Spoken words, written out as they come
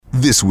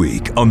This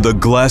week on the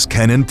Glass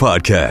Cannon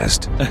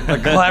Podcast.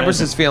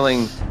 Galabras is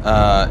feeling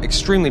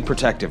extremely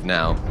protective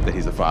now that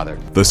he's a father.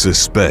 The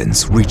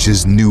suspense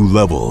reaches new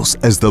levels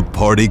as the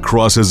party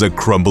crosses a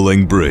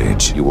crumbling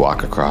bridge. You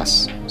walk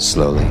across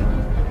slowly,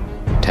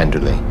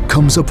 tenderly.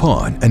 Comes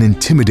upon an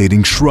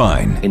intimidating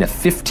shrine. In a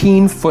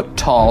 15-foot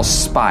tall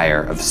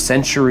spire of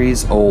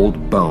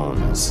centuries-old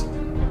bones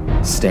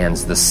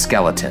stands the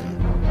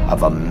skeleton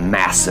of a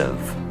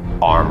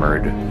massive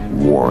armored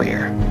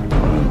warrior.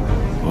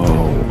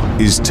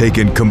 Is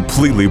taken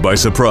completely by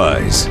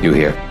surprise. You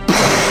hear,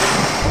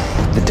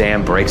 the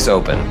dam breaks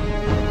open.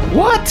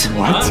 What?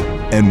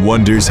 And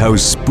wonders how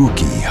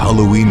spooky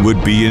Halloween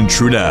would be in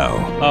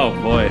Trunau. Oh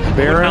boy, what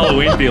would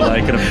Halloween be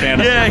like in a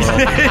fantasy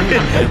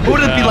world?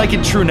 What would it be like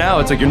in True Now?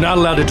 It's like you're not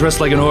allowed to dress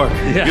like an orc.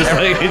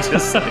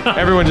 Yeah.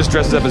 Everyone just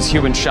dresses up as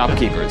human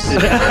shopkeepers.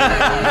 It's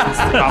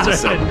the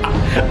opposite.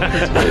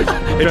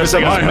 It just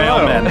like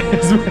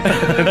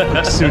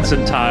mailmen. Suits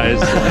and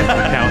ties, like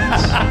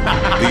accountants.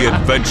 The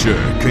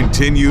adventure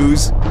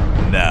continues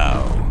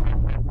now.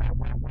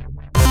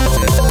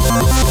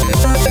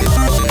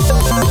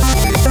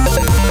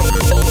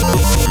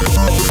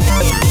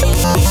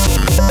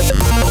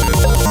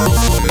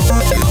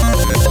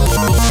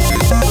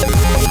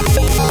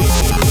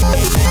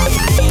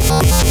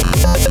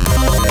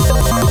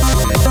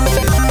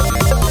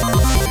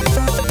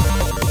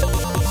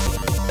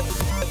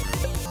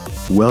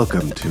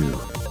 Welcome to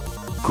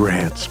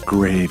Grant's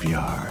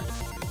Graveyard,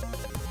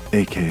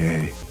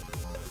 aka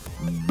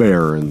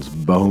Baron's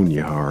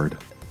Boneyard.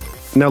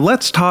 Now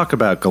let's talk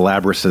about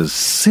Galabras'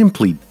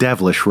 simply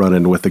devilish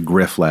run-in with the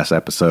Griff last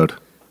episode.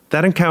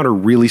 That encounter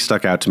really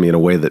stuck out to me in a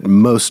way that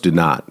most do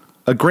not.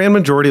 A grand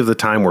majority of the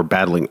time we're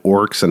battling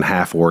orcs and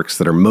half-orcs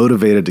that are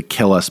motivated to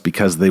kill us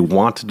because they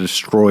want to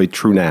destroy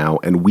Trunau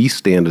and we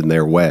stand in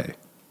their way.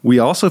 We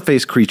also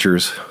face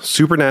creatures,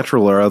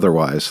 supernatural or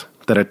otherwise,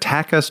 that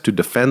attack us to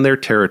defend their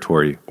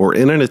territory or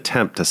in an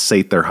attempt to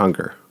sate their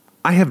hunger.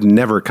 I have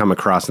never come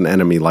across an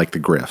enemy like the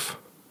Griff.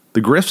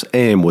 The Griff's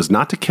aim was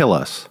not to kill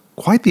us,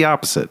 quite the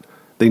opposite.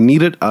 They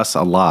needed us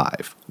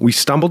alive. We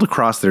stumbled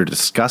across their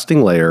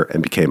disgusting lair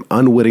and became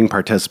unwitting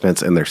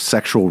participants in their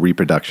sexual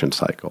reproduction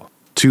cycle.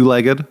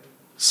 Two-legged,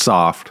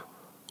 soft,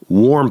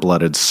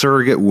 warm-blooded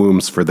surrogate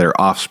wombs for their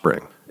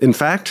offspring. In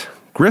fact,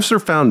 Griffs are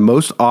found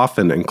most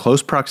often in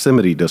close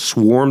proximity to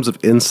swarms of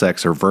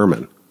insects or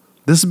vermin.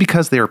 This is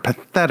because they are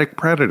pathetic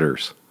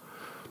predators.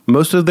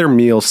 Most of their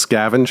meals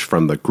scavenge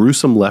from the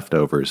gruesome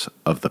leftovers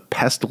of the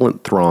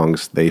pestilent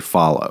throngs they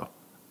follow.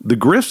 The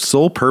Griff's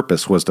sole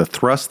purpose was to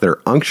thrust their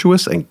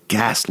unctuous and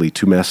ghastly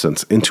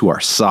tumescence into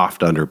our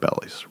soft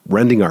underbellies,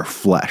 rending our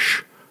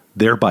flesh,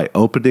 thereby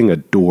opening a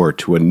door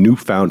to a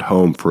newfound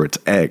home for its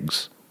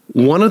eggs.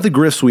 One of the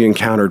Griffs we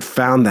encountered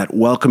found that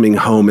welcoming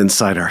home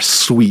inside our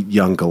sweet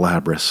young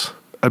Galabras.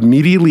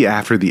 Immediately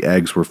after the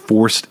eggs were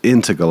forced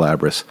into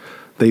Galabras,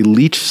 they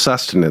leached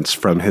sustenance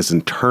from his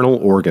internal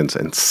organs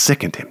and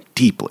sickened him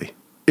deeply.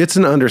 It's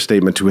an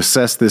understatement to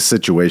assess this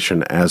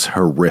situation as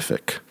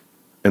horrific.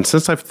 And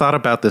since I've thought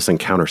about this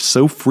encounter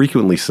so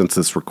frequently since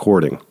this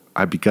recording,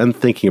 I've begun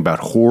thinking about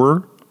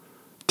horror,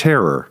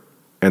 terror,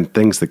 and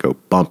things that go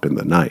bump in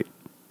the night.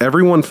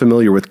 Everyone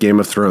familiar with Game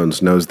of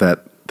Thrones knows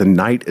that the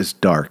night is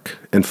dark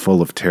and full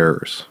of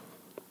terrors.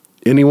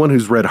 Anyone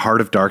who's read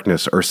Heart of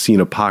Darkness or seen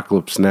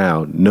Apocalypse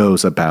Now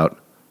knows about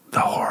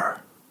the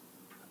horror.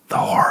 The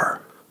horror.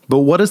 But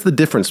what is the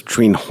difference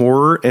between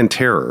horror and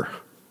terror?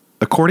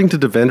 According to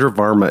Devendra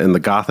Varma in The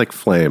Gothic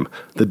Flame,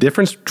 the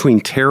difference between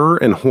terror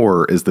and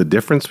horror is the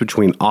difference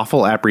between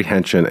awful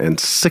apprehension and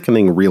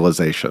sickening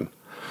realization,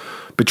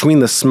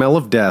 between the smell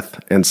of death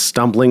and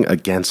stumbling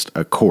against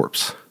a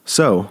corpse.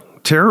 So,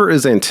 terror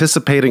is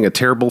anticipating a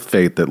terrible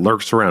fate that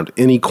lurks around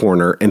any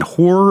corner, and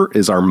horror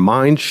is our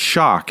mind's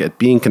shock at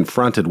being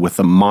confronted with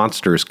the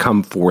monsters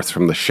come forth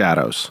from the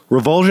shadows.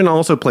 Revulsion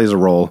also plays a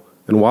role.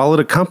 And while it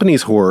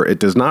accompanies horror, it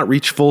does not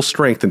reach full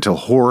strength until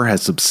horror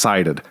has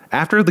subsided.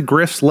 After the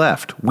Griffs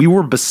left, we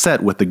were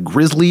beset with the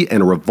grisly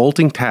and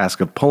revolting task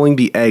of pulling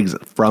the eggs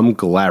from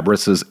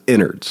Galabras'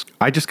 innards.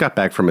 I just got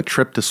back from a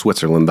trip to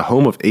Switzerland, the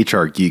home of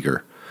H.R.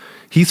 Giger.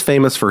 He's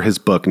famous for his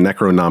book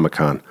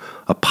Necronomicon,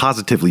 a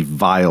positively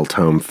vile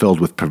tome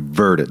filled with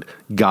perverted,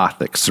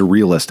 gothic,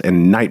 surrealist,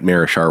 and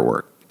nightmarish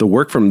artwork. The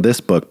work from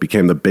this book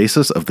became the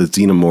basis of the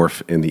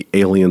xenomorph in the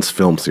Aliens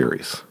film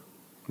series.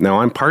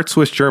 Now, I'm part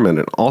Swiss German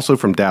and also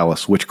from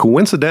Dallas, which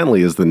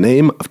coincidentally is the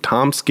name of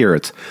Tom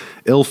Skerritt's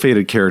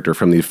ill-fated character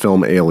from the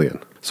film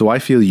Alien. So I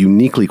feel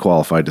uniquely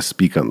qualified to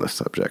speak on this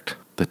subject.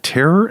 The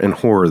terror and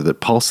horror that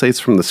pulsates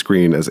from the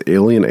screen as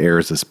Alien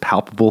airs is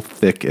palpable,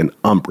 thick, and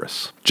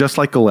umbrous. Just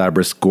like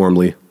Galabras,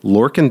 Gormley,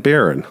 Lork, and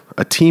Baron,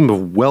 a team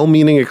of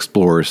well-meaning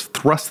explorers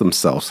thrust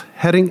themselves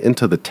heading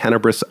into the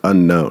tenebrous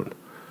unknown.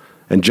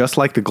 And just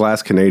like the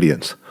Glass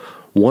Canadians,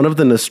 one of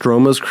the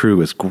Nostromo's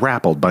crew is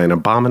grappled by an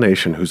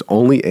abomination whose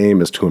only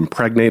aim is to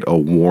impregnate a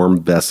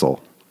warm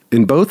vessel.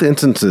 In both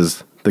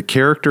instances, the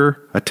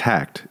character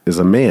attacked is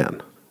a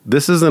man.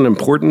 This is an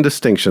important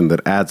distinction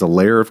that adds a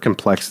layer of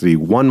complexity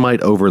one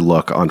might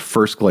overlook on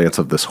first glance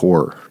of this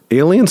horror.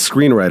 Alien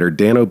screenwriter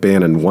Dan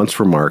O'Bannon once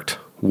remarked,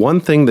 "One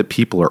thing that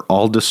people are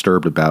all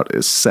disturbed about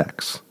is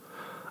sex."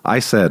 I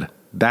said,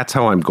 that's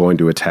how I'm going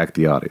to attack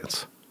the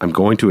audience. I'm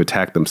going to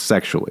attack them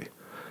sexually.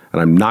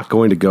 And I'm not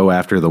going to go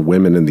after the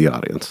women in the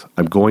audience.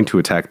 I'm going to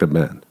attack the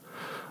men.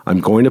 I'm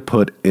going to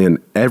put in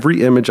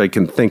every image I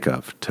can think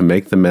of to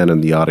make the men in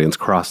the audience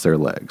cross their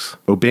legs.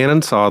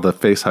 O'Bannon saw the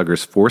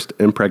facehuggers' forced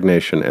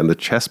impregnation and the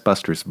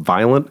chestbusters'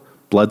 violent,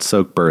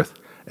 blood-soaked birth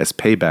as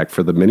payback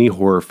for the many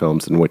horror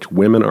films in which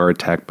women are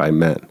attacked by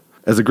men.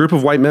 As a group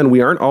of white men, we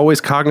aren't always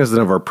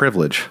cognizant of our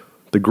privilege.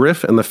 The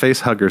griff and the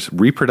facehuggers'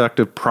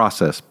 reproductive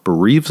process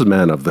bereaves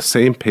men of the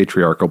same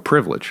patriarchal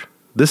privilege.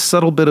 This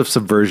subtle bit of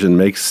subversion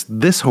makes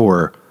this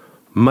horror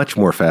much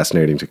more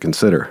fascinating to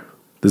consider.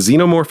 The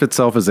xenomorph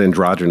itself is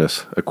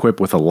androgynous,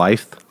 equipped with a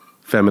lithe,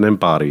 feminine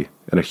body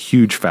and a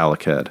huge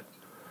phallic head.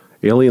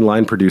 Alien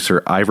line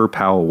producer Ivor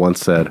Powell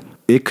once said,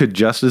 "It could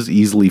just as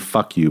easily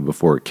fuck you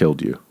before it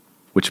killed you,"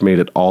 which made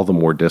it all the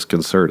more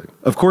disconcerting.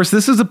 Of course,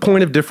 this is a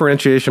point of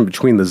differentiation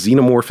between the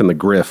xenomorph and the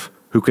griff,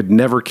 who could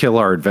never kill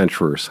our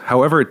adventurers.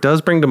 However, it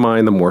does bring to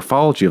mind the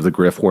morphology of the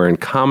griff wherein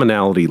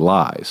commonality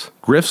lies.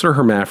 Griffs are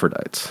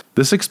hermaphrodites.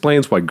 This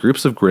explains why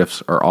groups of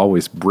griffs are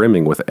always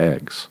brimming with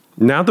eggs.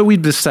 Now that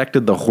we've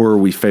dissected the horror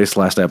we faced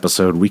last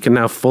episode, we can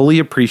now fully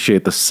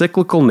appreciate the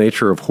cyclical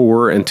nature of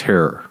horror and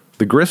terror.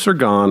 The griffs are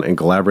gone and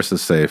Galabras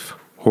is safe.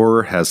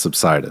 Horror has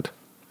subsided,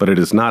 but it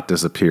has not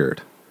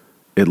disappeared.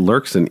 It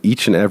lurks in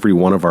each and every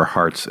one of our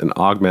hearts and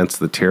augments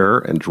the terror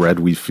and dread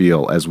we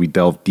feel as we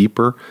delve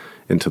deeper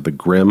into the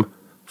grim,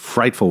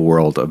 frightful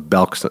world of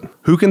Belkson.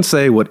 Who can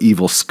say what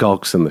evil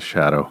skulks in the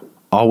shadow,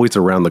 always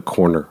around the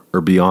corner or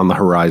beyond the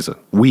horizon?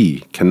 We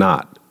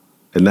cannot,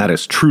 and that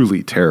is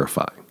truly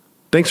terrifying.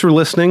 Thanks for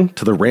listening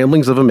to the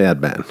Ramblings of a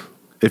Madman.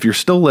 If you're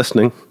still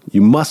listening,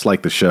 you must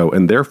like the show,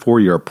 and therefore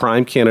you're a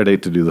prime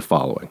candidate to do the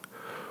following.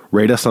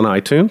 Rate us on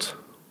iTunes,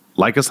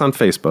 like us on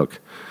Facebook,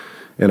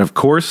 and of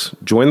course,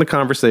 join the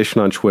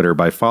conversation on Twitter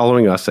by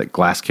following us at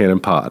Glass Cannon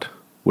Pod.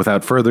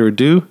 Without further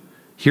ado,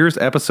 here's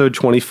episode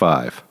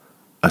 25,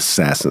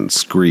 Assassin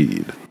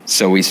Skreed.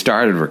 So we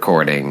started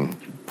recording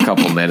a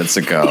couple minutes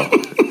ago,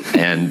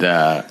 and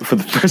for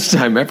the first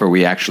time ever,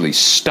 we actually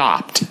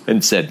stopped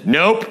and said,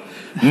 nope.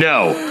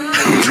 No,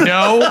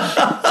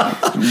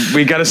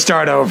 we got to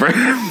start over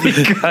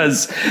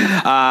because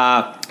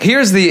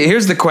here's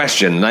the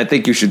question, and I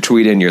think you should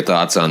tweet in your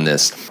thoughts on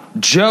this.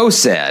 Joe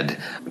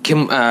said,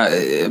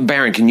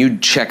 Baron, can you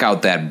check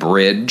out that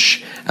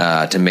bridge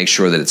to make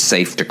sure that it's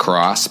safe to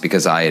cross?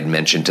 Because I had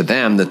mentioned to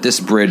them that this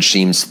bridge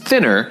seems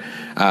thinner,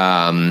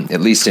 at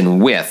least in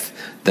width,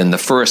 than the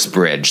first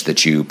bridge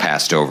that you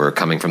passed over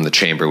coming from the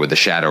chamber with the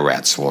shadow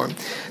rat swarm.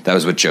 That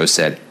was what Joe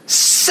said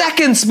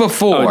seconds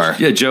before. Oh,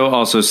 yeah, Joe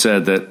also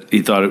said that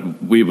he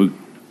thought we would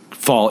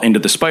fall into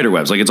the spider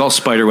webs. Like, it's all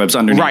spider webs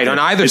underneath. Right, on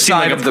either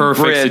side of the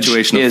bridge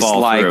is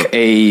like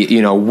a,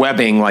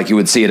 webbing like you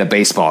would see at a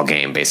baseball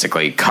game,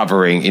 basically,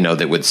 covering,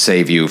 that would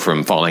save you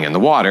from falling in the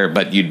water,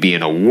 but you'd be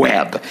in a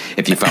web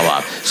if you fell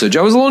off. So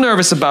Joe was a little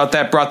nervous about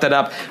that, brought that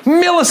up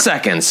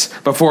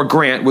milliseconds before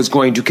Grant was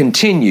going to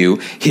continue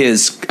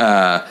his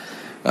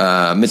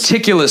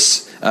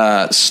meticulous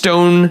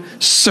stone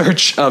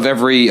search of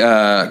every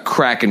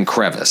crack and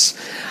crevice.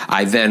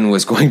 I then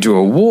was going to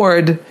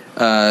award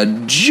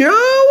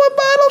Joe a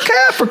bottle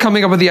cap for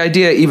coming up with the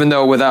idea, even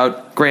though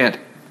without Grant,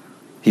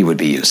 he would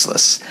be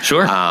useless.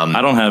 Sure.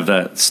 I don't have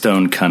that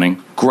stone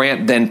cunning.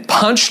 Grant then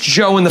punched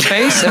Joe in the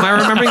face. Am I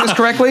remembering this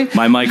correctly?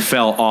 My mic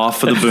fell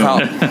off of the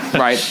boom.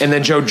 Right. And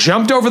then Joe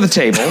jumped over the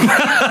table,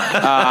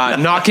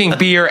 knocking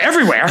beer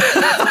everywhere.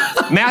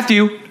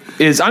 Matthew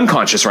is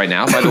unconscious right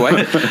now, by the way.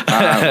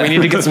 We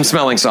need to get some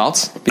smelling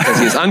salts because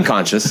he is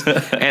unconscious.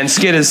 And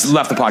Skid has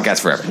left the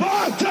podcast forever.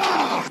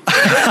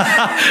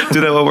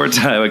 Do that one more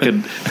time. I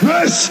could.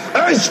 This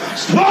is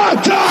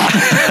Sparta!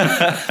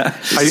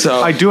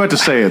 I do have to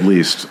say, at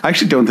least, I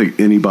actually don't think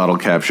any bottle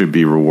cap should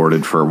be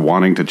rewarded for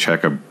wanting to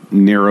check a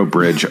narrow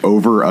bridge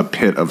over a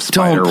pit of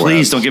spider webs.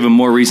 Please don't give him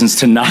more reasons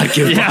to not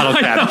give bottle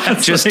cap.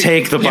 Just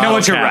take the bottle cap. You know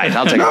what, you're right.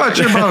 I'll take it. No, it's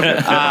your bottle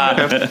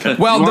cap.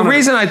 Well, the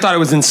reason I thought it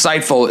was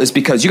insightful is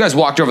because you guys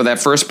walked over that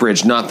first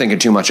bridge not thinking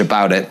too much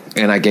about it,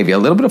 and I gave you a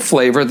little bit of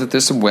flavor that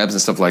there's some webs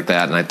and stuff like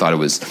that, and I thought it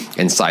was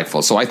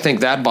insightful. So I think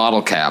that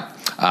bottle cap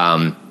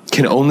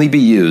can only be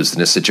used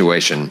in a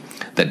situation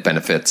that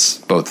benefits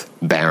both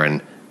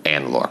Baron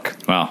and Lork.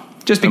 Wow.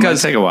 Just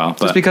because it might take a while.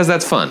 Just because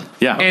that's fun.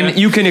 Yeah. And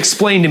you can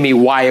explain to me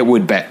why it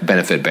would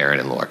benefit Baron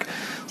and Lork.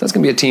 So that's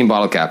going to be a team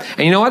bottle cap.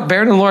 And you know what?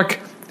 Baron and Lork,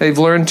 they've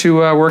learned to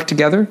work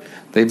together.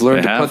 They've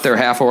learned to put their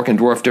half-orc and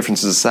dwarf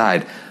differences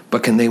aside.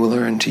 But can they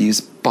learn to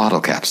use bottle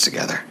caps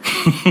together?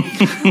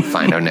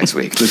 Find out next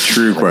week. The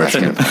true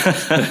question.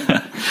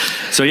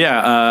 So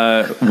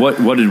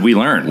what did we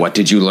learn? What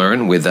did you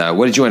learn with?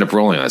 What did you end up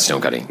rolling on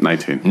stone cutting?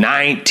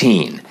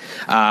 19.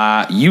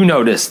 You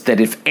noticed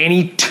that if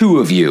any two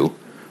of you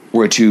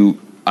were to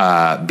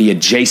be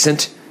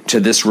adjacent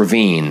to this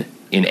ravine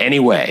in any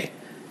way,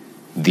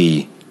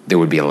 there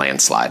would be a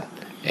landslide.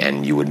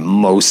 and you would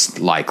most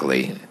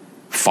likely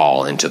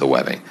fall into the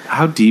webbing.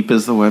 How deep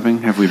is the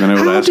webbing? Have we been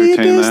able to ascertain that?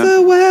 How deep is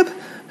the web?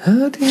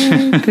 How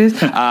deep is...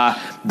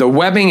 the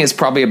webbing is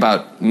probably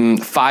about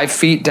 5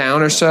 feet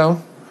down or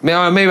so.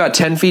 Maybe about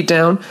 10 feet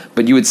down,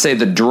 but you would say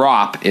the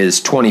drop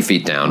is 20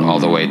 feet down all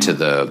the way to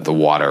the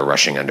water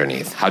rushing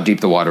underneath. How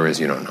deep the water is,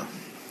 you don't know.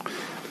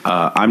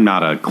 I'm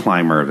not a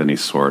climber of any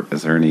sort.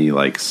 Is there any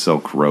like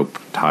silk rope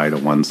tie to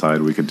one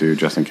side we could do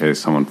just in case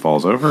someone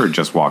falls over, or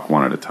just walk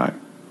one at a time?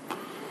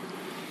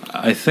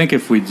 I think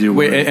if we do...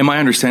 Wait, am I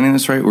understanding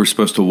this right? We're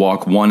supposed to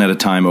walk one at a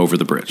time over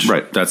the bridge.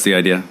 Right. That's the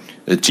idea?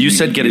 You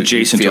said get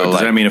adjacent to it.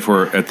 Does that mean if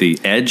we're at the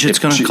edge, it's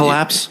going to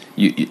collapse?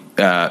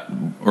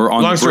 Or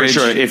on long the story bridge?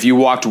 short, if you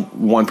walked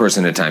one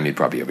person at a time, you'd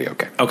probably be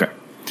okay. Okay.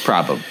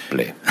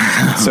 Probably.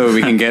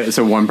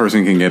 So one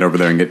person can get over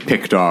there and get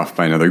picked off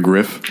by another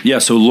griff. Yeah,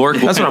 so Lork...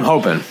 That's what I'm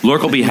hoping.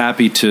 Lork will be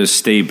happy to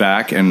stay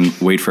back and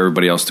wait for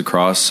everybody else to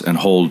cross and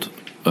hold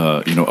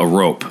a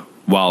rope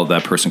while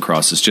that person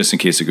crosses, just in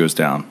case it goes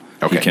down.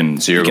 Okay.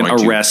 He can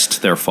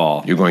arrest their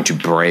fall. You're going to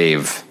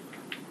brave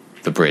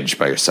the bridge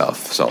by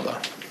yourself, solo.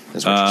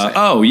 Is what you're saying.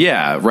 Oh,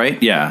 yeah,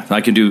 right? Yeah,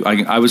 I can do...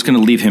 I was going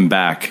to leave him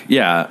back.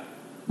 Yeah,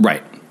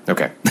 right.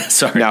 Okay.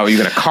 Sorry. Now, are you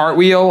going to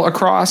cartwheel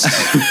across?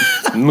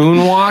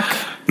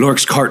 Moonwalk?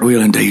 Lork's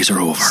cartwheeling days are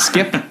over.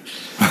 Skip?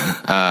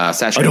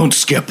 Sash? I don't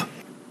skip.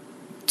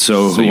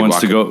 So who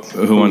wants to go?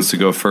 Who wants to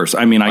go first?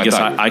 I mean, I guess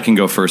I can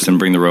go first and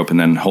bring the rope and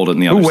then hold it in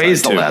the other side. Who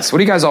weighs the less? What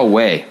do you guys all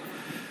weigh?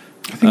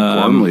 I think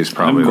Gormley's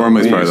probably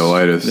the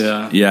lightest.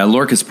 Yeah.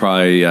 Lork is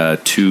probably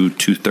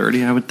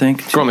 230, I would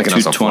think. Gormley can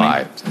also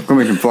 220. fly.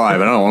 Gormley can fly,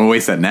 but I don't want to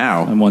waste that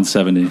now. I'm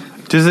 170.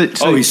 Does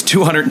it? Oh, he's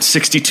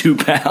 262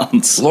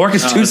 pounds. Lork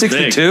is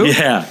 262?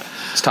 Yeah.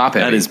 It's top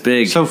heavy. That is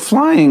big. So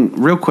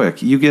flying, real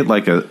quick, you get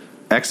like a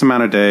X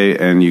amount a day,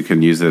 and you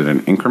can use it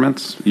in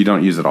increments. You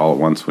don't use it all at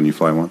once when you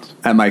fly once.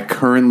 At my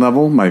current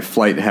level, my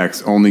flight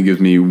hex only gives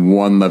me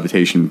 1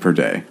 levitation per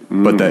day,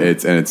 but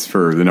it's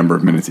for the number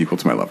of minutes equal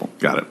to my level.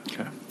 Got it.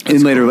 Okay.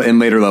 In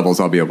later levels,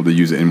 I'll be able to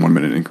use it in 1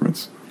 minute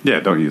increments. Yeah,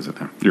 don't use it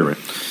now. You're right.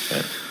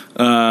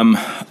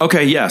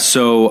 Okay, yeah,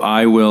 so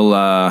I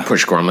will...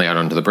 Push Gormley out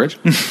onto the bridge?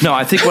 No,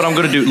 I think what I'm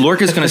going to do...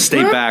 Lork is going to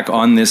stay back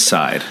on this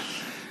side.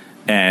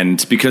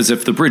 And because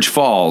if the bridge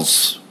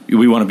falls,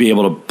 we want to be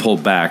able to pull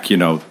back,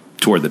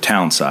 toward the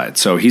town side.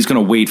 So he's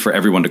going to wait for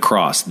everyone to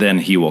cross. Then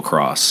he will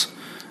cross.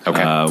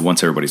 Okay.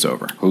 Once everybody's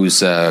over. Who's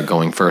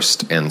going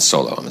first and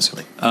solo, I'm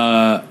assuming?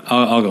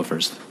 I'll go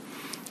first.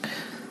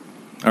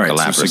 All right,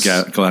 Galabras.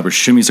 so Galabras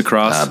shimmies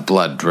across.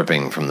 Blood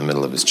dripping from the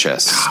middle of his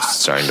chest,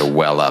 starting to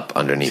well up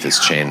underneath his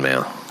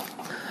chainmail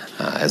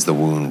as the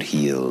wound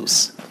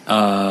heals.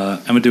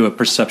 I'm going to do a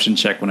perception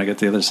check when I get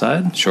to the other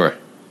side. Sure.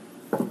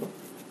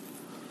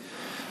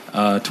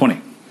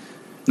 20.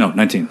 No,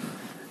 19.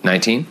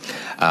 19.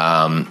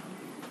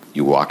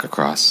 You walk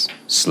across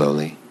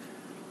slowly,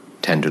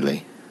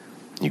 tenderly.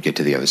 You get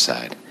to the other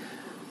side.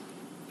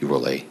 You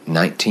roll a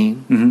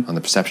 19 on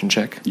the perception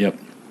check. Yep.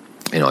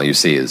 And all you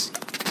see is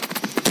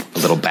a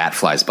little bat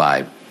flies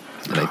by.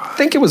 And I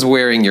think it was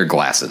wearing your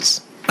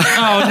glasses.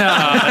 Oh, no.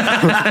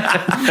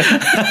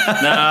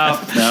 No.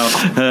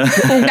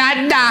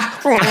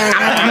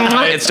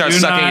 It starts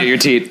sucking at your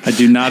teeth. I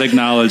do not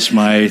acknowledge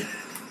my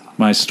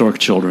stork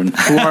children.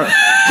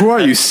 Who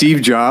are you,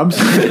 Steve Jobs?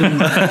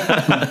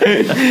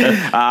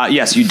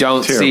 Yes, you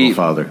don't Terrible see,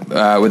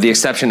 father. with the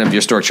exception of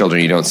your stork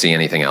children, you don't see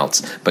anything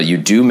else. But you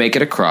do make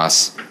it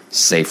across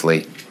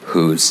safely.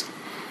 Who's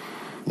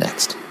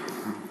next?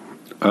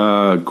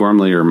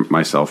 Gormley or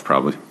myself,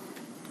 probably.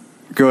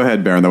 Go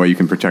ahead, Baron. That way you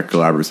can protect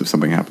Galabras if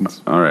something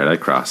happens. All right, I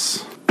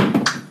cross.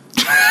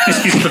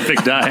 He's the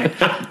big die.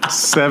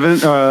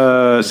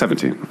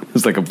 17.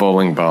 It's like a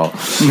bowling ball.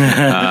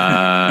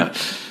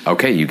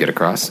 Okay, you get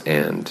across,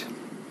 and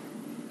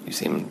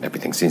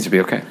everything seems to be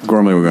okay.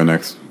 Gormley will go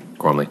next.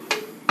 Gormley.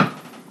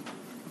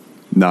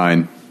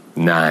 9.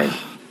 9.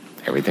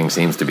 Everything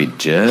seems to be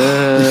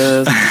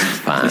just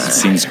fine.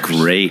 Seems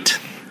great.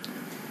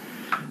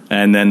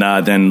 And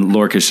then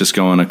Lork is just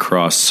going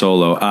across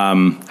solo.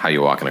 How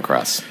you walking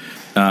across?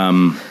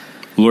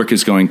 Lork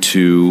is going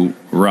to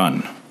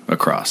run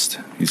across.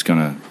 He's going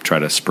to try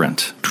to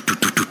sprint.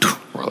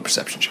 Roll a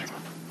perception check.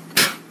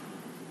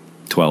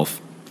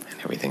 12. And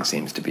everything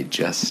seems to be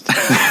just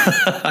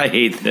I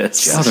hate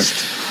this. just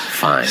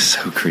fine.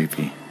 So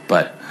creepy.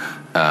 But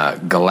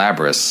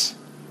Galabras,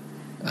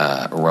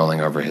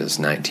 rolling over his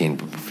 19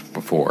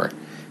 before,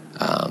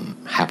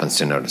 happens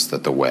to notice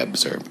that the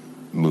webs are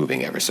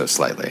moving ever so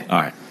slightly. All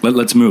right,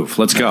 let's move.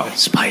 Let's go.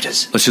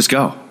 Spiders. Let's just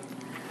go.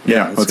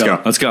 Yeah, let's go.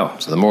 Let's go.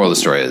 So the moral of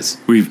the story is,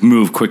 We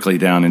move quickly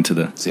down into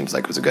the... seems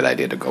like it was a good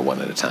idea to go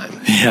one at a time.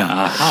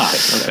 Yeah.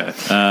 Okay.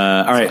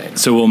 All right,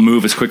 so we'll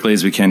move as quickly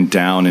as we can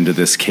down into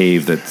this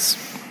cave that's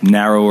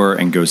narrower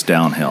and goes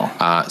downhill.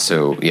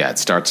 It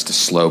starts to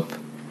slope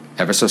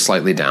ever so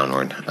slightly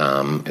downward.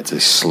 It's a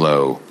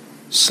slow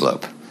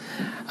slope.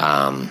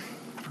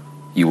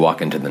 You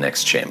walk into the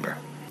next chamber.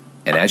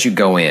 And as you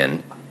go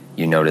in,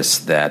 you notice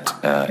that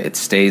it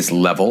stays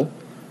level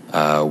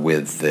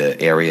with the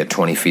area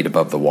 20 feet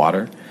above the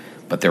water,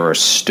 but there are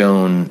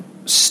stone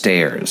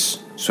stairs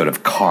sort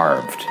of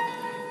carved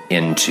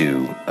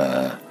into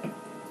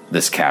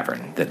this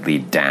cavern that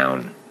lead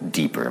down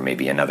deeper,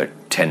 maybe another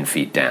 10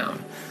 feet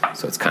down.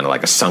 So it's kind of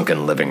like a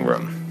sunken living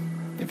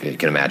room, if you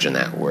can imagine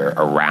that, where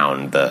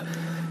around the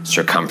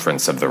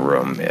circumference of the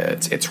room,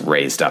 it's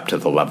raised up to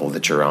the level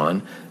that you're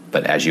on.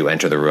 But as you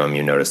enter the room,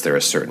 you notice there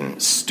are certain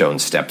stone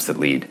steps that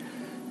lead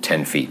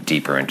 10 feet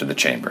deeper into the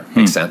chamber.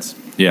 Makes sense?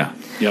 Yeah.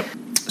 Yep.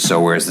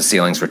 So whereas the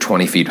ceilings were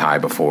 20 feet high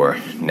before,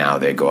 now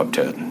they go up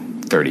to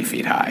 30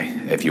 feet high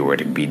if you were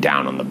to be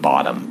down on the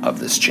bottom of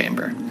this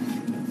chamber.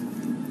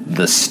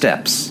 The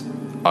steps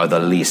are the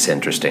least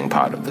interesting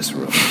part of this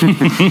room.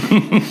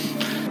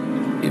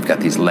 You've got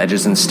these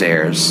ledges and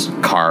stairs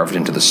carved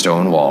into the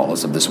stone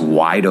walls of this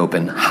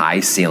wide-open,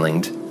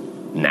 high-ceilinged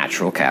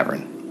natural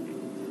cavern.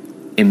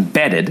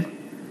 Embedded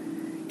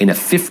in a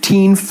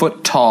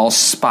 15-foot-tall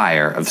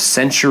spire of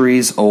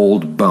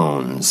centuries-old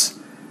bones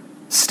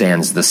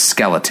stands the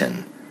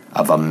skeleton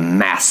of a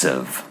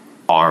massive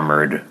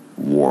armored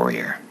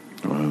warrior.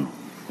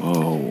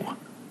 Whoa.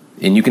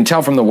 And you can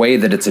tell from the way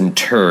that it's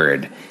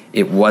interred,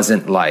 it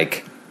wasn't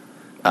like,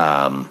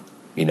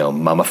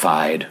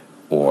 mummified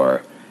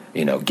or,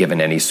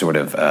 given any sort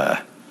of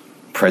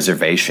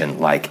preservation.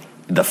 Like,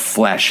 the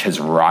flesh has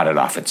rotted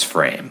off its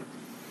frame.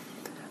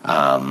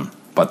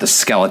 But the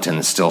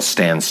skeleton still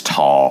stands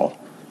tall,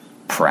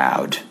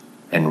 proud,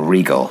 and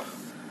regal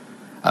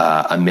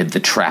amid the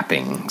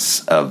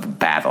trappings of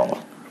battle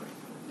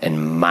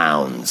and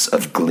mounds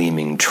of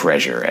gleaming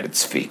treasure at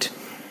its feet.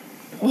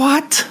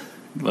 What?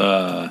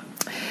 The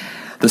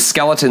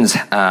skeleton's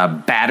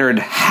battered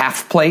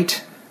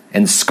half-plate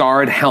and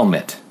scarred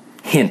helmet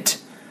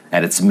hint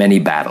at its many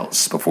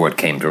battles before it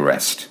came to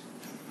rest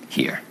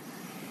here.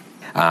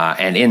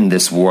 And in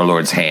this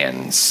warlord's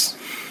hands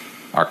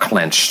are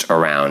clenched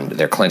around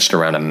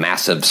a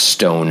massive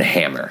stone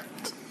hammer.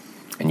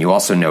 And you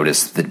also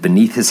notice that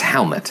beneath his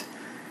helmet,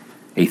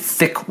 a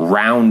thick,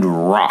 round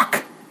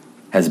rock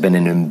has been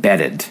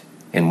embedded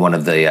in one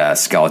of the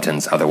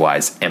skeleton's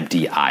otherwise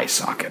empty eye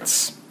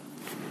sockets.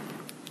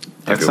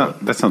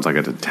 That sounds like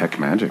a detect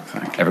magic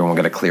thing. Everyone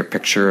got a clear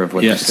picture of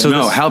what Yeah, this is? so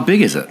No, how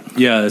big is it?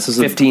 Yeah, this is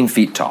 15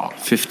 feet tall.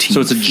 15.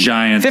 So it's a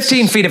giant.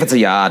 15 feet if it's a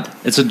yard.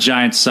 It's a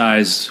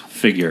giant-sized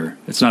figure.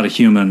 It's not a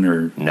human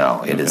or.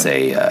 No, it is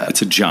a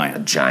It's a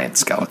giant giant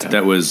skeleton.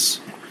 that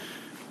was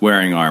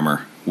wearing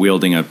armor,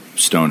 wielding a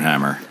stone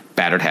hammer.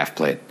 Battered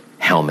half-plate,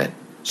 helmet,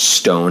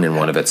 stone in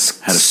one of its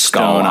Had a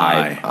skull stone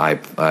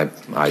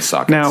eye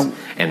sockets. Now-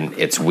 and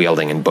it's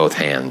wielding in both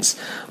hands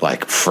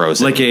like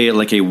frozen.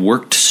 Like a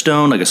worked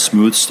stone, like a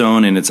smooth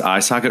stone in its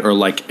eye socket, or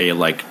like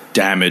a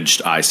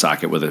damaged eye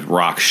socket with a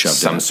rock shoved in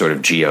some it? sort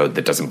of geode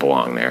that doesn't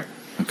belong there.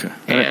 Okay.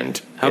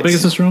 And How big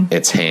is this room?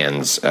 Its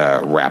hands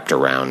wrapped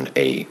around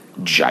a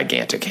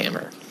gigantic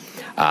hammer.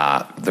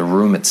 The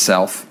room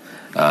itself,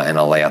 and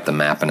I'll lay out the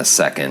map in a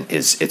second,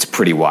 it's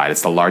pretty wide.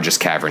 It's the largest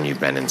cavern you've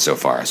been in so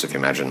far. So if you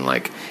imagine,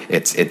 like,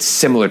 it's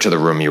similar to the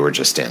room you were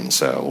just in.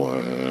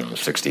 So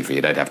 60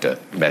 feet. I'd have to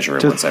measure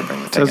it once I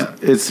bring the thing Does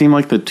out. it seem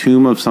like the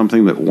tomb of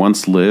something that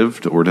once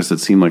lived, or does it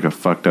seem like a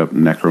fucked up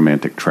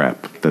necromantic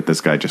trap that this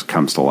guy just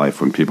comes to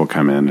life when people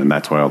come in, and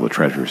that's why all the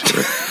treasure's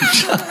here?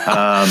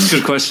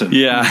 Good question.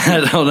 Yeah,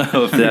 I don't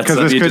know if that's Because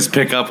something this you could- just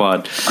pick up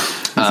on.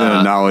 Is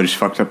that a knowledge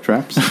fucked up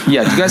traps?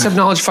 Yeah, do you guys have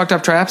knowledge fucked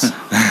up traps?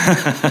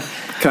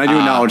 Can I do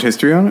a knowledge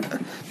history on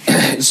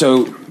it?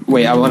 So,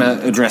 wait, I want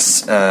to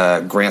address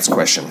Grant's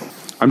question.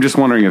 I'm just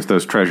wondering if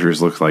those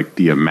treasures look like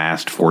the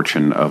amassed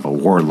fortune of a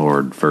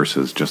warlord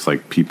versus just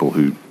like people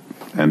who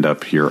end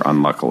up here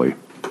unluckily.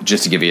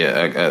 Just to give you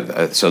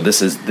so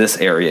this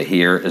area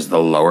here is the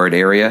lowered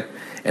area,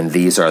 and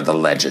these are the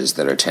ledges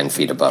that are 10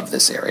 feet above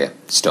this area.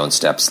 Stone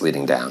steps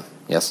leading down.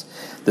 Yes?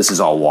 This is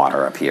all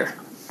water up here.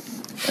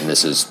 And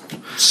this is...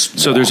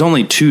 So there's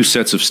only two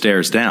sets of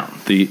stairs down.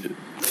 The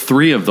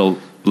three of the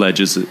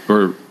ledges,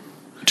 or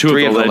two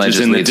three of the ledges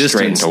in the lead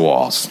straight distance, into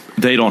walls.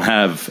 they don't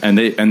have, and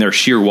they're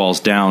sheer walls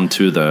down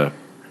to the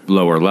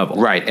lower level.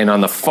 Right, and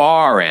on the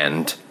far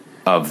end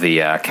of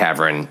the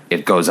cavern,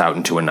 it goes out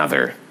into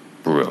another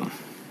room.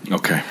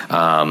 Okay.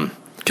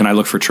 Can I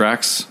look for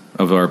tracks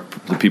of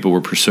the people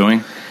we're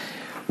pursuing?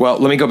 Well,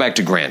 let me go back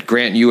to Grant.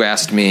 Grant, you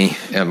asked me,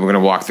 and we're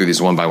going to walk through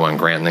these one by one,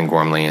 Grant and then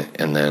Gormley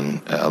and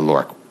then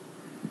Lork.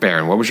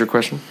 Baron, what was your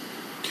question?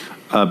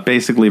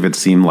 Basically, if it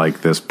seemed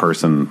like this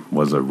person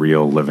was a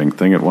real living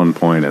thing at one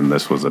point and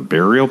this was a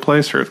burial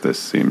place, or if this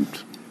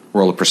seemed...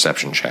 Roll a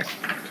perception check.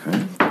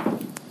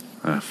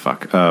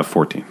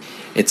 14.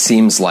 It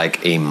seems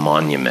like a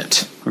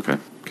monument. Okay.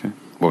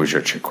 What was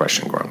your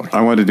question, Gormley?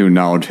 I wanted to do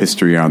knowledge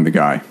history on the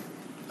guy.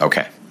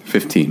 Okay.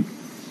 15.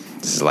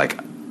 This is like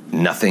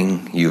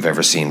nothing you've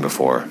ever seen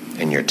before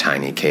in your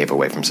tiny cave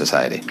away from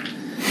society.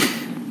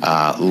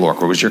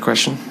 Lork, what was your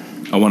question?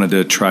 I wanted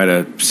to try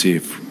to see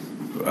if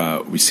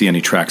we see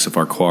any tracks of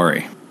our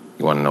quarry.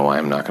 You want to know why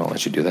I'm not going to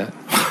let you do that?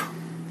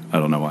 I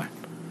don't know why.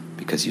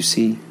 Because you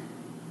see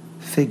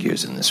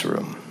figures in this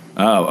room.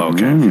 Oh,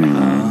 okay.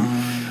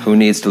 Who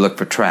needs to look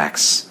for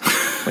tracks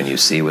when you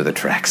see where the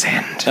tracks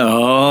end?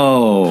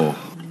 Oh.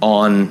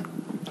 On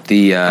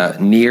The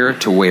near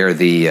to where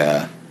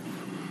the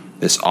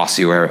this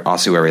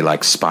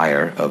ossuary-like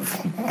spire of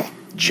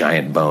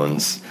giant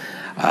bones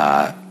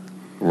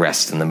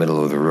rests in the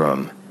middle of the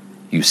room,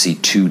 you see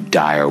 2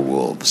 dire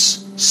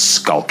wolves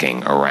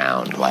skulking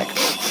around, like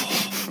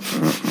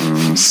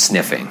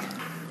sniffing.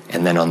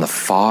 And then on the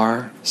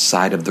far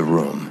side of the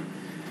room,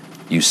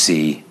 you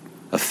see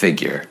a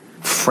figure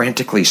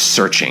frantically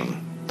searching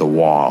the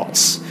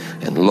walls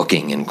and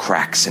looking in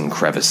cracks and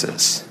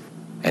crevices.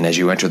 And as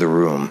you enter the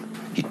room,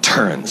 he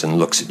turns and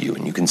looks at you,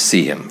 and you can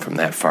see him from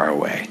that far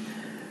away.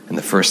 And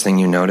the first thing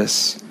you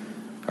notice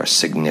are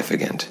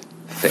significant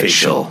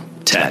facial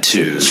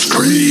tattoos.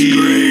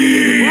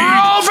 Skreed!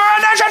 Roll for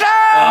initiative!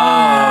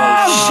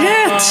 Oh,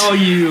 shit! Oh,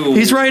 you.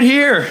 He's right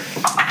here.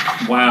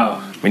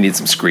 Wow. We need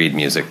some Skreed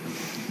music.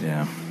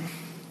 Yeah.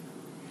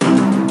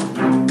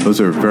 Those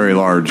are very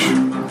large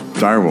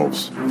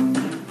direwolves.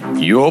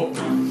 Yup.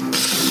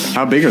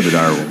 How big are the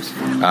direwolves?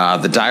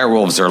 The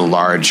direwolves are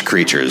large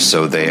creatures,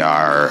 so they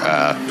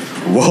are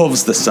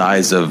wolves the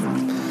size of...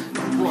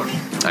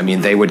 I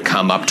mean, they would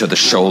come up to the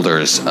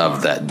shoulders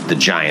of the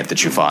giant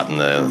that you fought in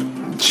the...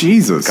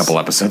 Jesus. A couple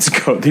episodes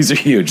ago. These are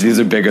huge. These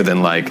are bigger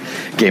than, like,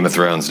 Game of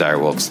Thrones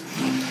direwolves.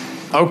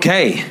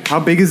 Okay. How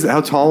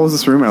tall is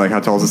this room? Like, how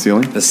tall is the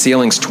ceiling? The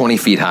ceiling's 20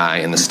 feet high,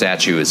 and the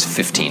statue is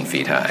 15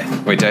 feet high.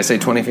 Wait, did I say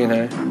 20 feet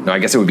high? No, I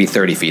guess it would be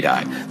 30 feet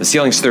high. The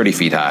ceiling's 30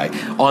 feet high.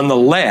 On the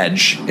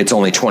ledge, it's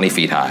only 20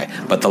 feet high,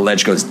 but the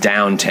ledge goes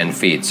down 10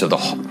 feet. So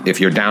if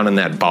you're down in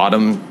that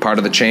bottom part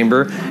of the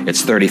chamber,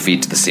 it's 30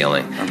 feet to the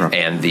ceiling.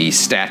 Okay. And the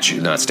this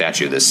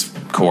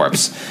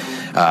corpse,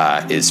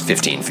 is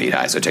 15 feet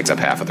high, so it takes up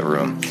half of the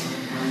room.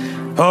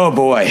 Oh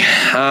boy,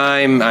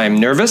 I'm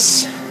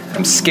nervous.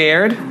 I'm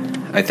scared.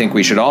 I think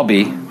we should all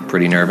be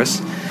pretty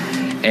nervous.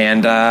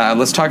 And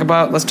let's talk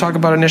about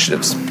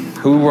initiatives.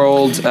 Who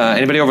rolled?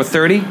 Anybody over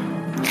 30?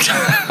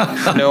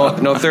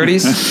 No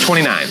 30s.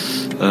 29.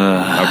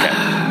 Okay.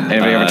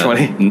 Anybody over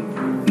 20?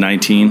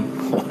 19.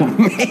 Oh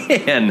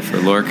man, For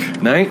Lork.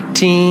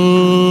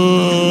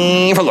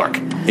 19 for Lork.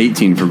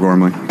 18 for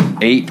Gormley.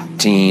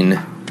 18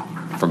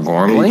 for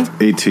Gormley.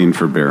 18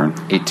 for Baron.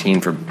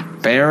 18 for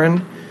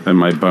Baron. And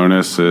my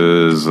bonus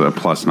is a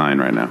 +9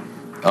 right now.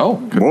 Oh.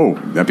 Whoa,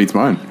 that beats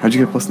mine. How'd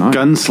you get +9?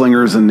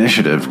 Gunslinger's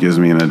Initiative gives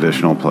me an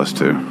additional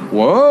 +2.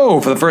 Whoa,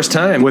 for the first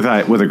time. With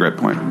a grit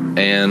point.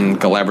 And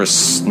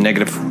Galabras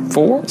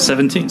 -4?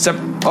 17.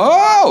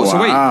 Oh,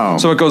 Wow.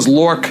 so it goes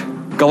Lork,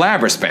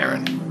 Galabras,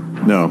 Baron.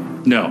 No.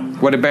 No.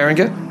 What did Baron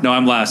get? No,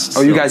 I'm last.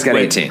 Oh, you guys got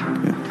Wait. 18.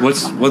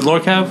 What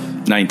Lork have?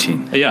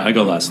 19. Yeah, I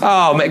go last.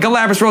 Oh, man,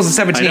 Galabras rolls a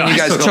 17. I know, You I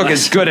guys still go took last.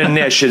 his good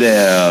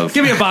initiative.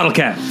 Give me a bottle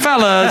cap.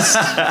 Fellas.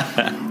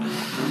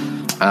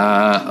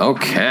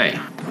 Okay.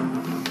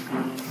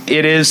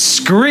 It is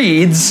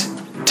Skreed's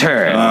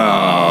turn.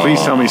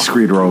 Please tell me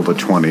Skreed rolled a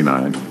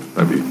 29.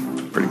 That'd be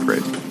pretty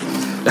great.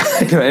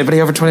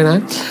 Anybody over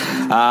 29?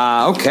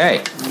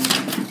 Okay.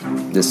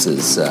 This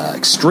is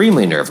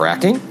extremely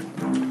nerve-wracking.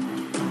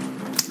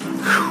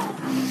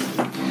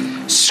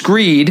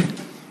 Skreed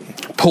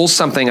pulls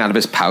something out of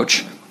his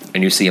pouch,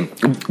 and you see him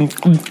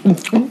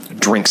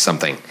drink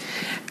something.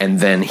 And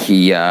then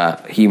he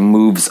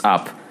moves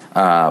up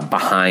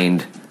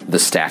behind the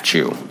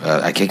statue.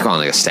 I can't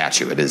call it a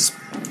statue. It is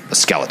a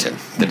skeleton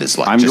that is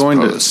like I'm just going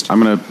posed.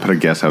 to put a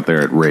guess out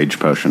there at Rage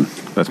Potion.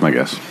 That's my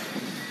guess.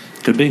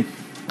 Could be.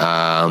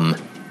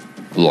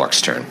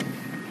 Lork's turn.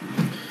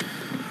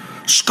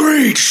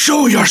 Skreed,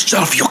 show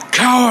yourself, you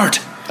coward!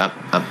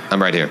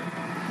 I'm right here.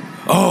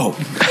 Oh,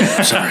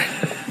 sorry.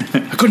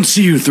 I couldn't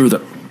see you through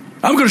the...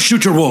 I'm going to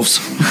shoot your wolves.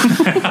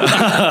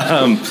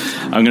 I'm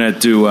going to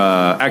do...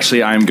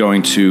 actually, I'm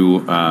going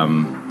to...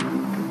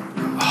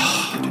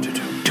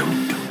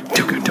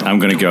 I'm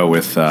going to go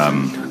with...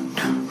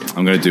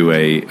 I'm going to do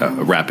a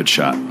rapid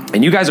shot.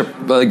 And you guys are...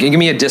 give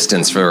me a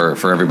distance for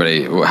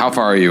everybody. How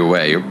far are you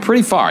away? You're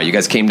pretty far. You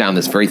guys came down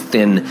this very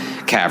thin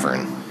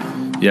cavern.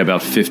 Yeah,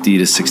 about 50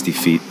 to 60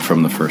 feet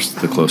from the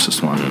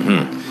closest one.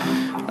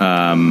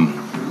 Mm-hmm.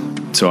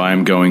 So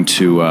I'm going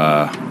to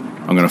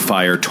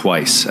fire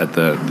twice at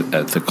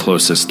the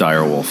closest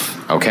direwolf.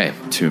 Okay.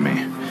 To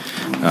me.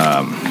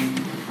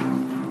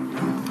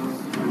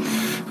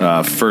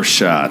 First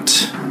shot,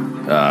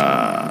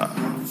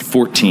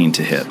 14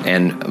 to hit.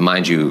 And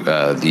mind you,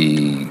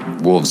 the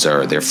wolves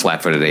they're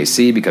flat-footed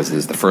AC because it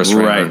is the first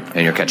round, Right.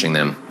 and you're catching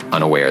them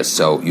unawares.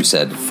 So you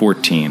said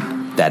 14.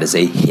 That is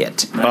a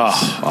hit.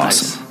 Oh,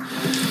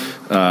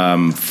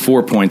 awesome.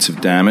 4 points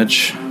of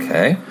damage.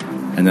 Okay.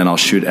 And then I'll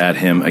shoot at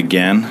him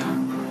again.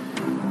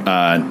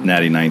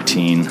 Natty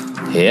 19.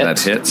 Hit. That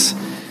hits.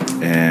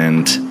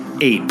 And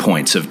 8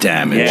 points of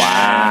damage.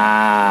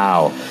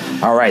 Wow.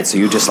 All right, so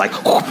you just like...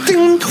 Put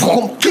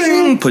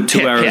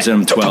 2 arrows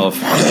in him, 12.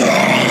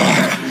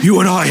 You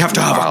and I have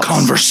to have a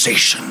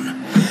conversation.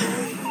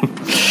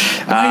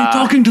 Why are you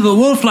talking to the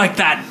wolf like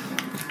that?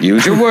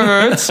 Use your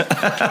words.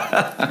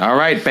 All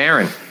right,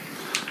 Baron.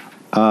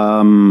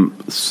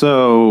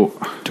 So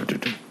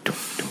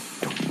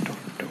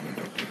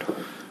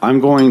I'm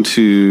going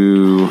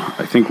to,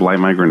 I think, light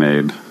my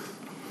grenade,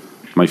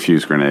 my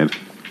fuse grenade,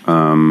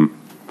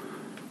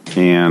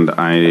 And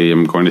I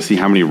am going to see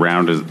how many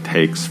rounds it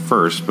takes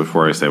first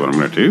before I say what I'm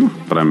going to do.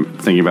 But I'm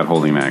thinking about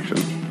holding an action.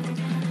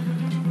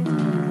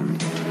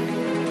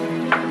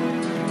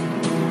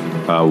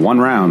 1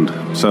 round.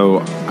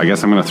 So I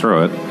guess I'm going to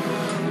throw it.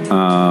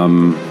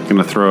 Going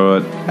to throw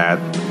it at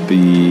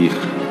the...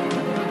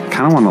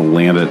 kind of want to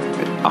land it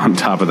on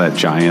top of that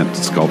giant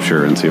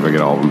sculpture and see if I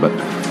get all of them. But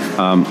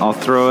I'll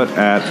throw it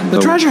at the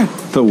treasure.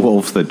 The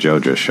wolf that Joe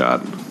just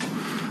shot.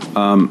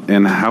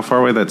 And how far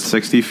away? That's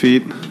 60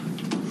 feet.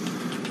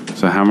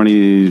 So how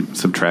many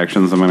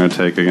subtractions am I going to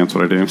take against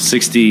what I do?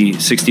 60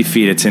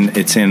 feet. It's in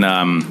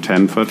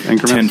 10-foot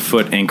increments.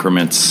 10-foot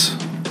increments.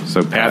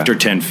 So after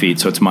 10 feet,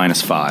 so it's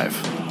 -5.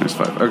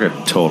 -5. Okay,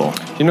 total.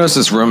 You notice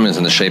this room is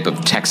in the shape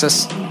of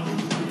Texas?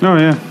 Oh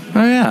yeah.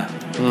 Oh yeah.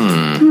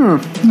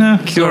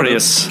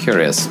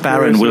 Curious.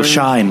 Baron will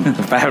shine.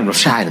 Baron will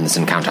shine in this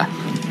encounter.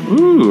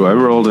 Ooh, I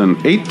rolled an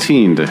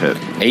 18 to hit.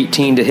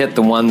 18 to hit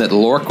the one that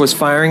Lork was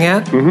firing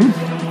at. Mm-hmm.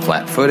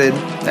 Flat-footed.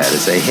 That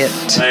is a hit.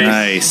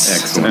 Nice.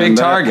 It's a big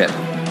target.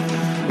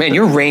 Man,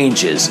 your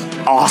range is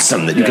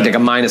awesome that you can take a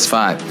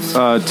 -5.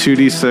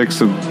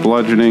 2d6 of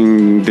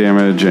bludgeoning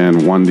damage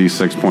and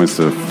 1d6 points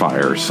of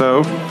fire.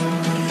 So,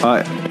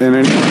 and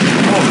then... Oh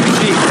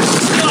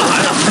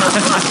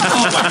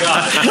my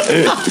god.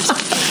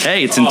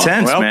 Hey, it's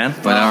intense, man.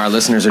 But now our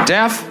listeners are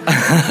deaf.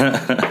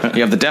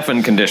 You have the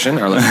deafened condition.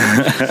 Our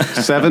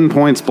listeners. 7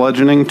 points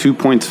bludgeoning, 2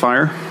 points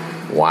fire.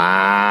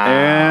 Wow.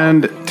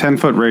 And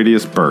 10-foot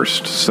radius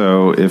burst.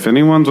 So if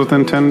anyone's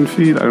within 10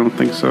 feet, I don't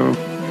think so.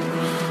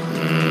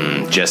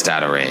 Just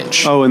out of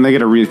range. Oh, and they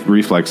get a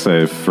reflex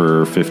save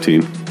for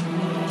 15.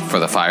 For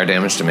the fire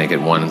damage to make it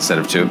 1 instead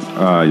of 2?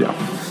 Yeah.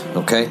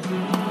 Okay.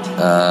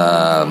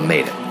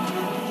 Made it.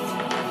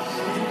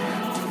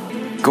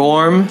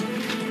 Gorm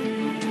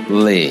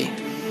Lee.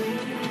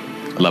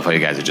 I love how you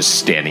guys are just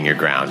standing your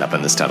ground up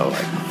in this tunnel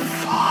like,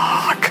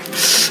 fuck.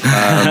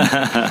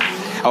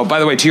 Oh, by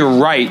the way, to your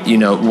right, you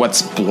know,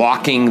 what's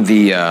blocking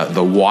the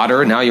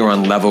water, now you're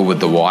on level with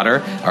the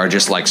water, are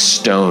just like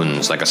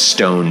stones, like a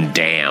stone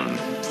dam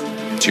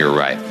to your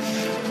right.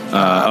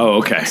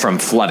 Okay. From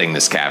flooding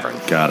this cavern.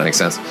 Got it. Make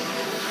sense?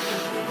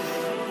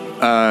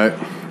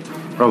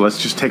 Let's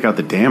just take out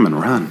the dam and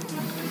run.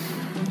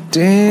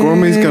 Damn.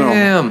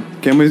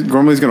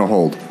 Gormley's gonna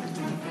hold.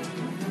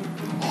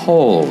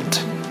 Hold.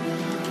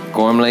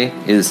 Gormley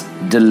is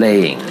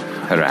delaying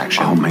her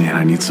action. Oh man,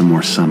 I need some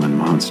more summon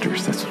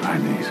monsters. That's what I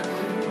need.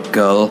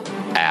 Gull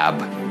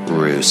Ab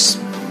Roos.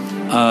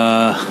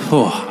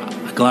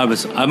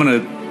 Galabas, I'm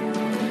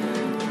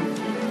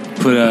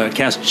gonna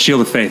cast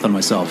Shield of Faith on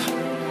myself.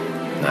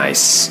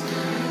 Nice.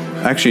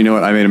 Actually, you know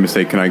what? I made a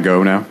mistake. Can I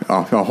go now?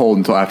 I'll hold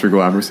until after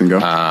Galabras and go.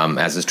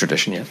 As is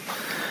tradition, yeah.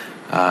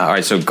 All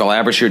right, so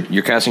Galabras,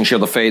 you're casting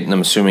Shield of Fate, and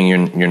I'm assuming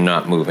you're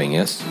not moving,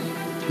 yes?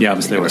 Yeah, I'm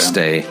going to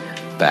stay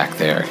back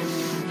there.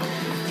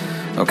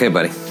 Okay,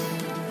 buddy.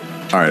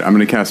 All right, I'm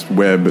going to cast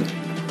Web.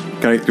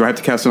 Do I have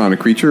to cast it on a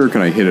creature, or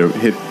can I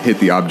hit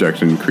the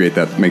object and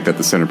make that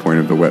the center point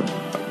of the web?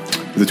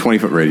 It's a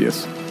 20-foot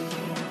radius.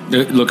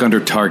 Look under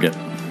target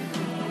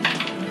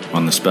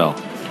on the spell.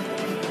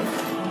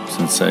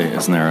 Doesn't say,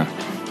 isn't there a...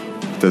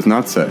 Does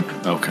not say.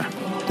 Okay.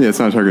 Yeah, it's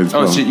not a targeted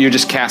spell. Oh, so you're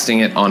just casting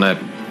it on a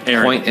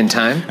point in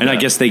time? And I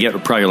guess they get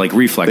probably like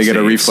reflex They get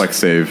saves. a reflex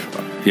save.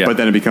 Yeah. But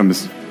then it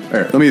becomes... All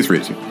right, let me just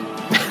read it to you.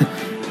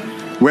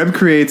 Web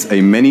creates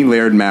a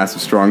many-layered mass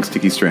of strong,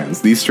 sticky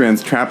strands. These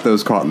strands trap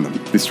those caught in them.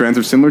 These strands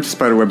are similar to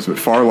spider webs, but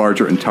far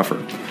larger and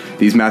tougher.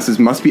 These masses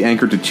must be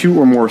anchored to 2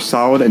 or more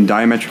solid and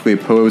diametrically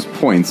opposed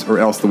points, or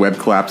else the web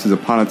collapses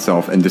upon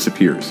itself and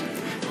disappears.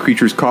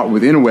 Creatures caught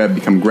within a web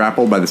become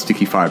grappled by the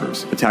sticky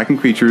fibers. Attacking a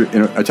creature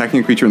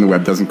in the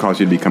web doesn't cause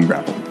you to become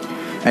grappled.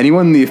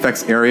 Anyone in the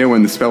effect's area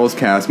when the spell is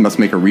cast must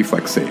make a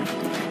reflex save.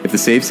 If the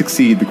save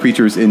succeeds, the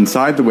creature is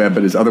inside the web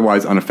but is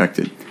otherwise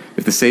unaffected.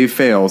 If the save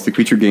fails, the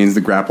creature gains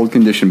the grappled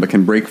condition but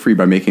can break free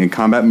by making a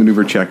combat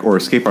maneuver check or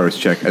escape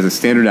artist check as a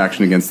standard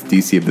action against the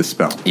DC of this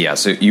spell. Yeah,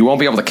 so you won't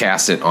be able to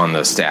cast it on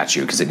the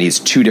statue because it needs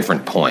 2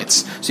 different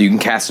points. So you can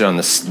cast it on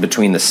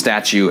between the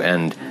statue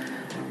and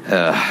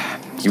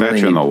you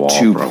really need the wall,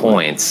 2 probably.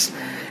 points,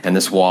 and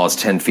this wall is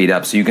 10 feet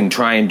up. So you can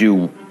try and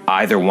do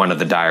either one of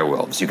the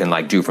direwolves. You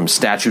can do from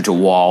statue to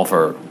wall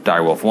for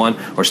direwolf 1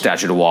 or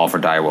statue to wall for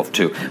direwolf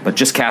 2. But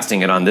just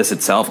casting it on this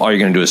itself, all you're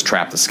going to do is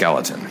trap the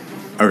skeleton.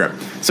 Okay,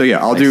 so yeah,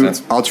 I'll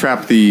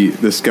trap the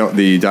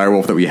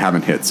direwolf that we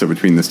haven't hit. So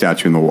between the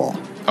statue and the wall.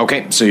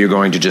 Okay, so you're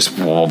going to just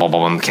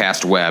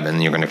cast web,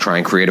 and you're going to try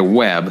and create a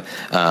web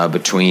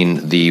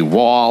between the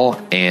wall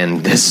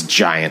and this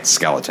giant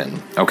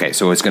skeleton. Okay,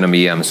 so it's going to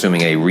be, I'm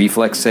assuming, a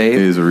reflex save.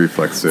 It is a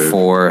reflex save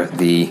for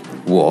the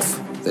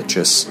wolf that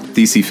just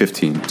DC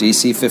 15.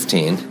 DC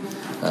 15.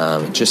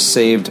 It just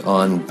saved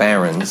on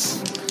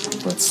Barons.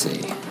 Let's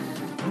see,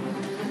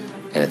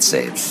 and it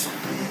saves.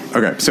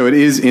 Okay, so it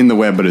is in the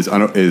web, but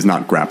is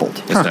not grappled.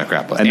 It's not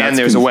grappled, and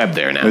there's a web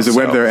there now. There's a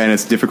web there, and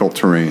it's difficult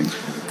terrain.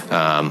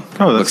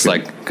 Looks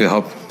like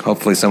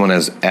hopefully someone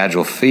has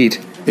agile feet.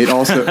 It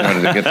also in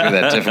order to get through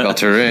that difficult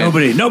terrain.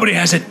 Nobody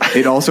has it.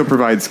 It also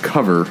provides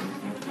cover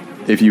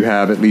if you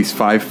have at least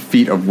 5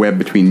 feet of web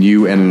between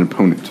you and an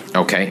opponent.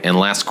 Okay, and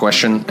last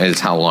question is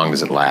how long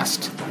does it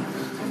last?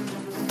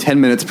 10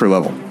 minutes per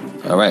level.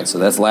 All right, so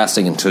that's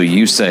lasting until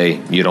you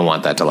say you don't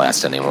want that to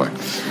last anymore.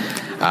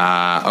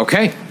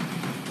 Okay.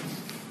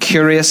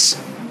 Curious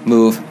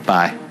move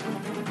by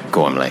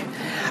Gormley.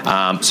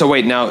 So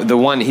wait, now the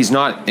one, he's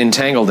not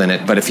entangled in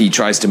it, but if he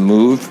tries to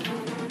move,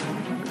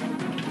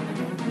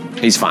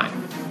 he's fine.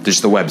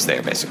 There's the web's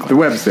there, basically. The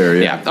web's there,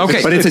 yeah. Yeah,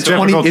 okay. But it's a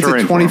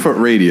difficult 20 foot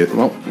radius.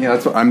 Well, yeah,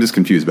 that's what, I'm just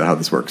confused about how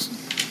this works.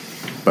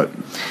 But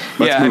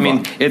let's yeah, I move mean,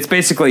 on. it's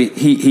basically,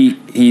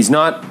 he's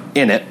not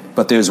in it,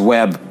 but there's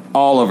web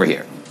all over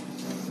here.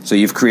 So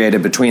you've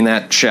created between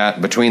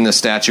between the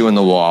statue and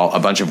the wall, a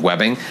bunch of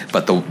webbing,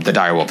 but the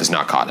direwolf is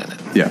not caught in it.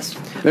 Yes.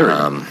 There we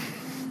go.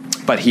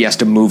 But he has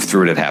to move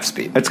through it at half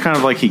speed. It's kind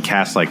of like he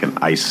cast like an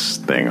ice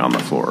thing on the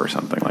floor or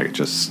something. Like it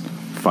just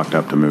fucked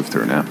up to move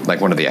through now. Like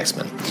one of the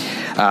X-Men.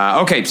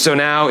 Okay, so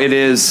now it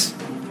is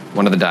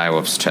one of the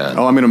direwolf's turn.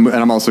 Oh,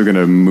 I'm also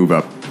gonna move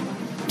up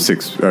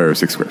 6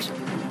 squares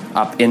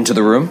Up into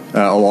the room?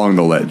 along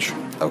the ledge.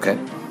 Okay.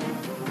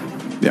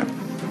 Yeah.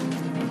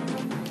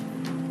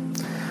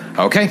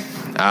 Okay.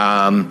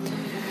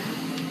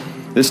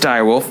 This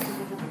direwolf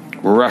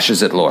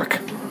rushes at Lork.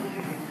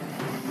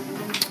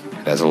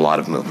 It has a lot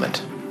of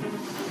movement.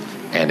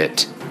 And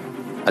it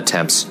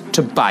attempts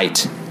to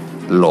bite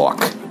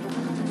Lork.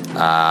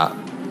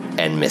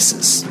 And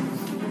misses.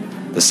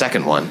 The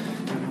second one,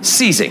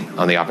 seizing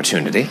on the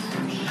opportunity,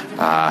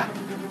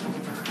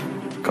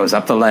 goes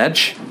up the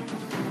ledge.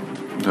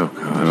 Oh,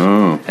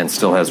 God. And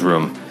still has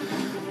room.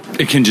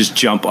 It can just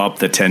jump up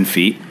the 10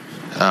 feet.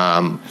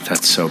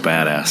 That's so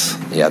badass.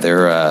 Yeah,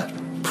 they're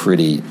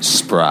pretty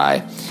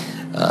spry.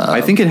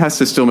 I think it has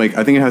to still make.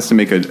 I think it has to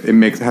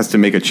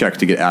make a check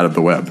to get out of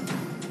the web,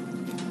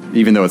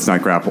 even though it's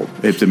not grappled.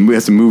 It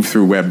has to move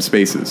through web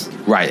spaces.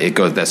 Right, it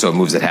goes so it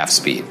moves at half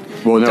speed.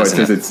 Well, no, it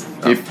says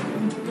if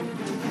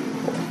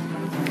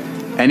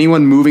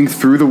anyone moving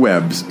through the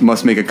webs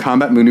must make a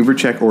combat maneuver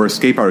check or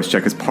escape artist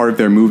check as part of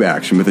their move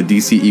action with a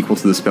DC equal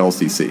to the spell's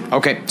DC.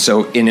 Okay,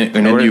 so in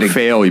And order you to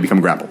fail, you become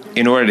grappled.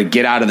 In order to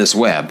get out of this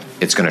web,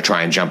 it's going to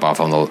try and jump up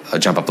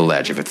the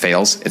ledge. If it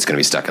fails, it's going to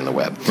be stuck in the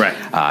web. Right.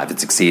 If it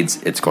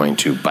succeeds, it's going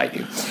to bite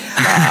you.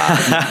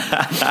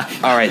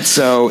 All right,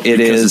 so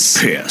it is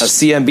a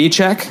CMB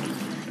check.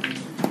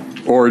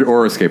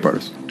 Or escape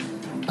artist.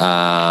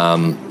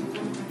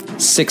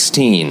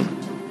 16.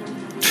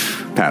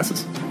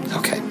 Passes.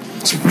 Okay.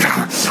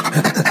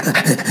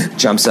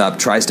 Jumps up,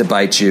 tries to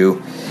bite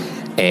you,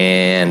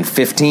 and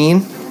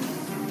 15.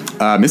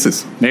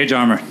 Misses. Mage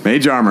armor.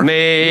 Mage armor.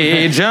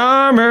 Mage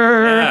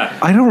armor. Yeah.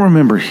 I don't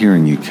remember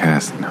hearing you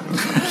cast. No.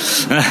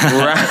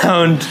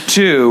 Round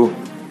 2.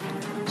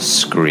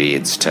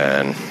 Skreed's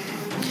turn.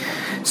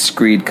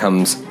 Skreed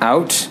comes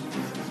out.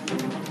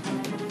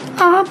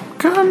 I'm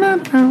coming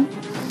out.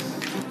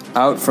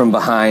 Out from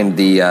behind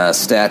the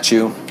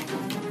statue.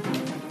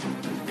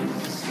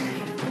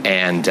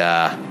 And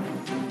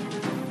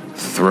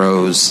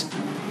throws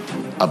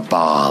a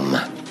bomb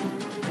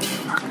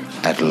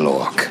at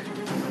Lork.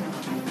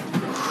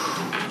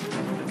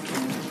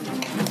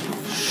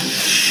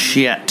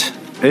 Shit.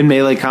 In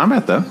melee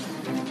combat, though.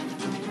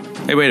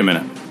 Hey, wait a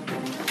minute.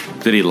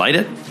 Did he light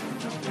it?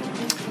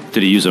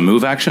 Did he use a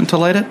move action to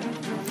light it?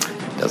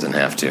 Doesn't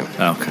have to.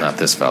 Okay. Not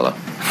this fellow.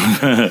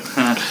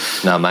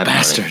 Not my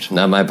Bastard. Pony.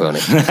 Not my pony.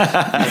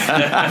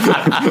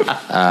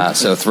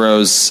 So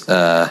throws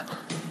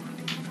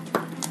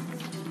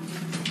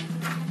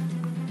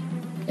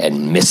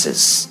and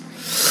misses.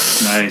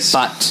 Nice.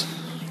 But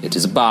it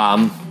is a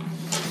bomb.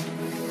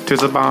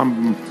 Tis a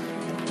bomb.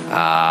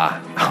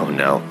 Oh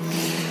no.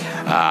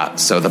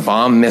 So the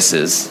bomb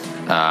misses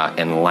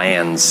and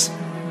lands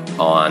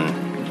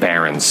on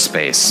Baron's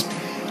space.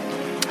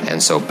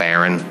 And so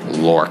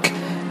Baron, Lork,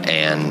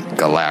 and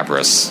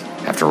Galabras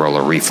have to roll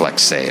a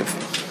reflex save.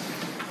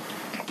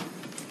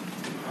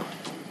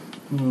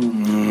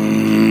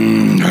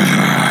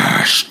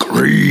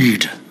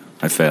 Skreed.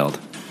 I failed.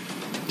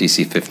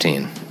 DC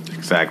 15.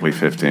 Exactly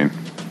 15.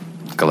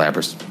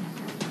 Galabras.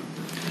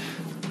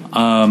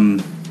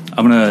 I'm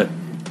gonna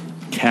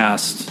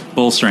cast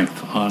Bull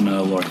Strength on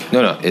Lork.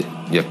 No.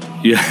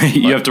 You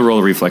have to roll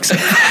a reflex save.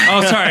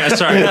 Oh, sorry. I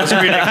was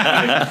reading.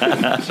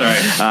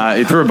 Sorry.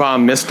 It threw a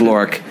bomb, missed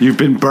Lork. You've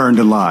been burned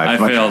alive.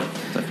 I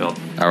failed.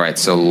 All right,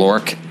 so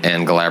Lork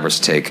and Galabras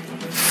take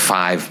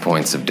 5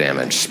 points of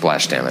damage,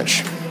 splash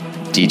damage.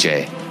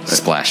 DJ,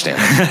 splash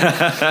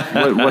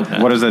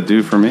damage. What does that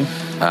do for me?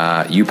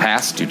 You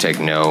passed, you take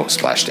no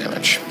splash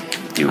damage.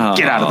 You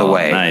get out of the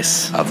way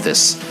nice. of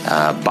this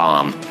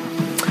bomb.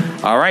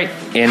 All right,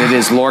 and it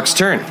is Lork's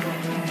turn.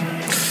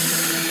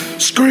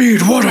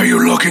 Skreed, what are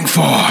you looking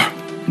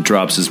for?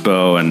 Drops his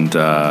bow and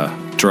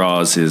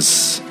draws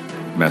his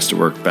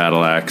masterwork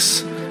battle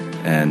axe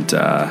and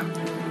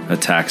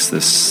attacks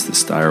this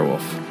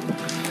direwolf.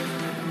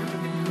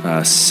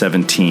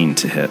 17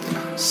 to hit.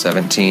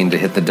 17 to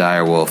hit the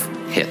direwolf.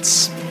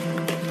 Hits.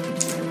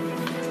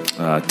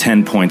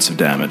 10 points of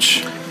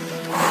damage.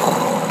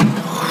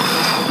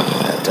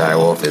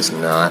 Direwolf is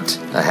not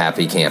a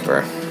happy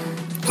camper.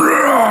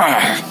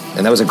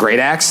 And that was a great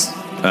axe?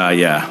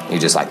 Yeah. You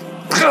just like...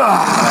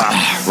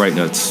 Right,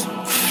 no, it's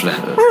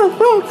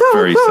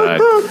very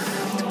sad.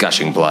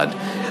 Gushing blood.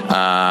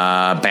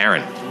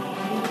 Baron.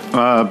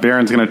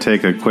 Baron's going to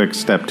take a quick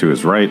step to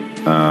his right,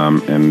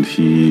 and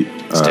he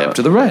Step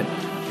to the right.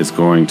 is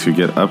going to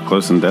get up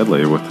close and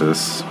deadly with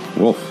this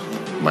wolf.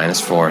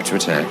 -4 to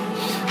attack.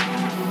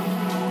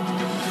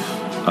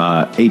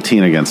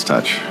 18 against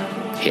touch.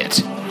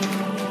 Hit.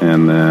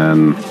 And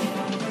then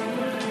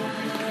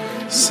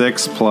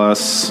 6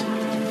 plus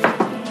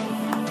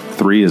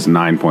 3 is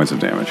 9 points of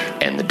damage.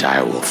 And the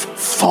direwolf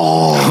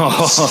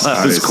falls.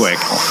 That was quick.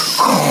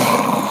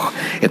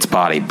 Its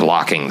body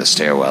blocking the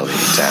stairwell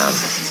leading down.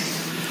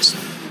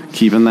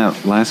 Keeping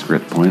that last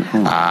grit point.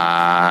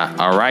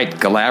 All right,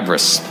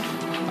 Galabras.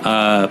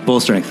 Bull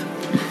strength.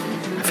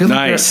 I feel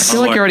Nice.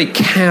 like you already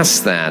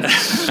cast that.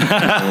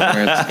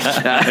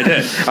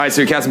 All right,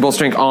 so you're casting Bull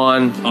Strength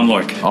on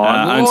Lork.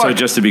 And so Lork.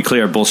 just to be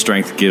clear, Bull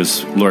Strength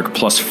gives Lork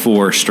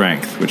 +4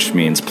 strength, which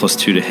means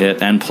 +2 to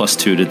hit and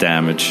 +2 to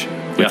damage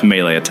with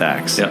melee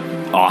attacks. Yeah.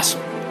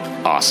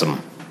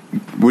 Awesome.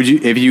 Would you,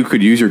 if you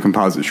could use your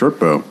composite short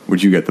bow,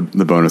 would you get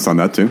the bonus on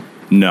that too?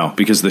 No,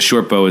 because the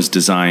short bow is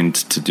designed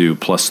to do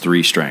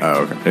 +3 strength.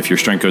 Oh, okay. If your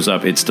strength goes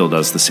up, it still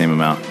does the same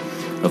amount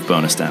of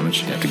bonus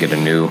damage. You have to get a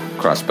new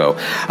crossbow.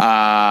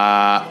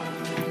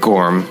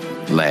 Gorm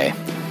Lay.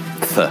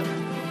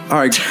 All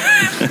right.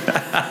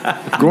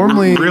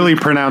 Gormley. Really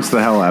pronounced the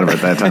hell out of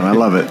it that time. I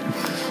love it.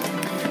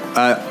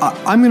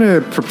 I'm going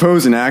to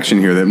propose an action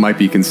here that might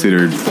be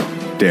considered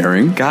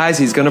daring. Guys,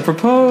 he's going to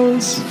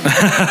propose.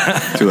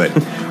 Too late.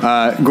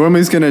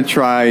 Gormley's going to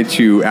try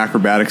to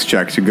acrobatics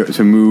check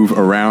to move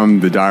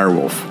around the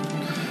direwolf.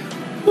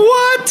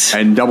 What?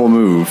 And double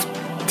move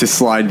to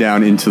slide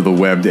down into the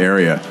webbed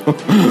area.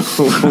 Whoa.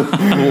 So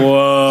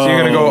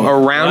you're going to go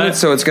around it,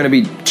 so it's going to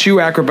be 2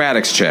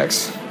 acrobatics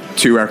checks.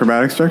 2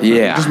 acrobatics checks?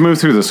 Yeah. Just move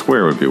through the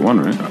square would be 1,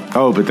 right?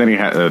 Oh, but then he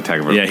had attack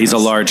of Yeah, he's a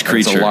large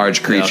creature. It's a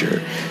large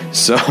creature.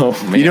 So,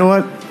 man. You know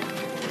what?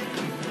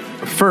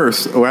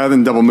 First, rather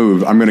than double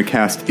move, I'm going to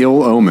cast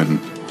Ill Omen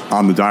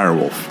on the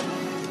direwolf.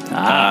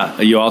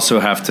 You also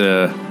have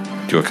to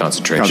do a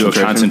concentration. do a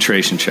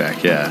concentration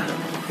check, yeah.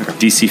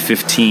 DC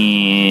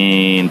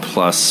 15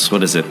 plus,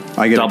 what is it?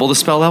 I get double the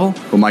spell level?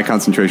 Well, my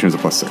concentration is a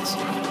 +6.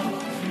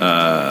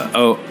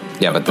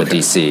 Yeah, but the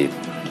DC,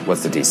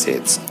 what's the DC?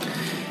 It's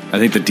I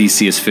think the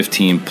DC is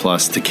 15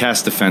 plus, to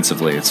cast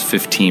defensively, it's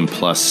 15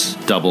 plus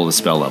double the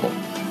spell level.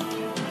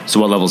 So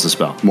what level is the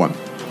spell? 1.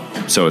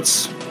 So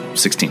it's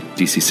 16,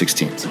 DC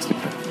 16.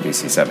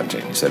 DC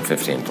 17. You said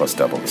 15 plus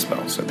double the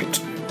spell, so it'd be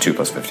 2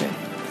 plus 15.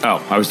 Oh,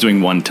 I was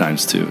doing 1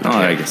 times 2. Oh,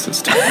 I guess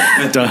it's 2.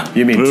 Duh.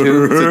 You mean 2?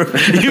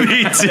 You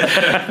mean 2.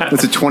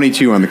 That's a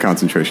 22 on the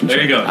concentration check.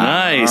 There you go.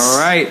 Nice. All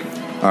right.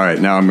 All right,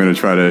 now I'm going to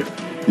try to...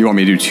 You want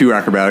me to do 2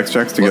 acrobatics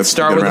checks to Let's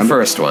start with the around it?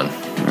 first one.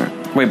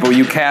 Wait, but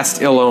you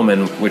cast Ill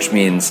Omen, which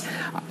means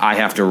I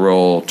have to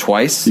roll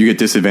twice? You get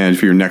disadvantage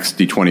for your next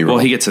D20 roll.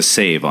 Well, he gets a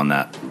save on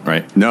that,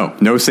 right?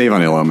 No save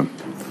on Ill Omen.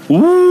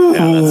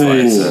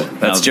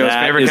 That's Joe's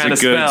favorite kind of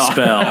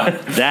spell.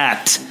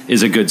 That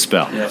is a good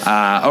spell.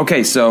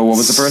 Okay, so what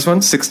was the first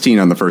one? 16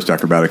 on the first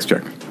acrobatics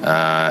check.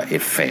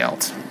 It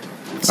failed.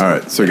 All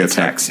right, so it gets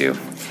attacks you.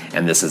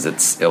 And this is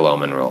its Ill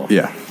Omen roll.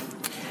 Yeah.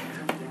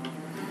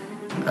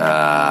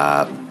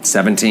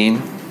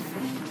 17.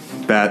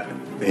 That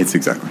hits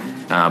exactly.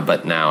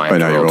 But now I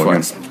But have now to you roll roll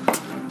twice.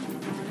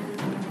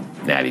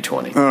 Natty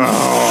 20.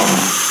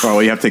 Oh,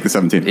 well, you have to take the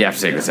 17. You have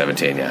to take the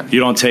 17, yeah. You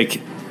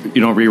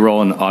don't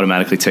re-roll and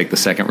automatically take the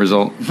second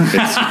result.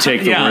 It's, you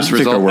take the worst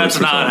take the result. worst.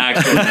 That's not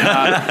actually.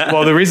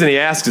 Well, the reason he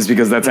asked is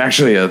because that's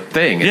actually a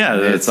thing. Yeah,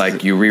 It's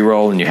like you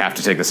re-roll and you have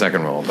to take the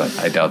second roll, but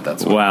I doubt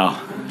that's what. Wow.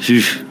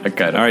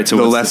 Okay. All right, so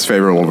The what's less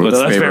favorable. The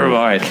less favorable.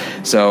 All right.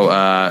 So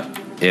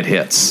it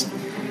hits.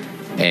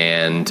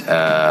 And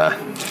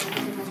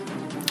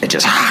it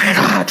just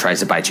tries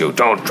to bite you.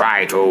 Don't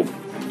try to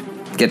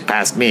get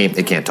past me.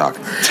 It can't talk.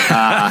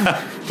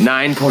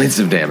 9 points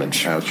of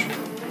damage. Ouch.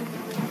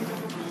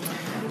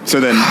 So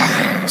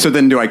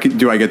then, do I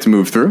get to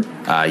move through?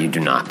 You do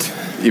not.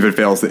 If it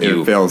fails, the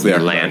You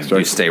acrobatics land. check?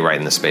 You stay right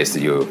in the space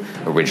that you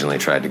originally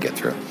tried to get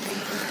through.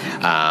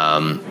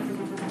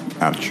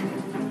 Ouch.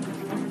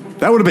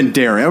 That would have been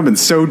daring. That would have been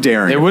so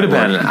daring. It would have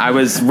been. I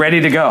was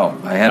ready to go.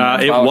 I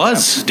had. it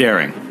was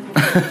daring.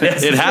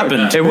 It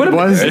happened. It would have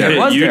was been. daring. It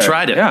was You daring.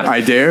 tried it. Yeah.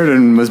 I dared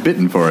and was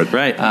bitten for it.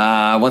 Right.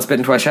 Once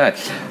bitten, twice shy.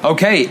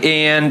 Okay,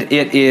 and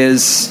it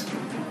is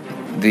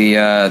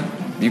the.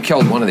 You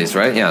killed one of these,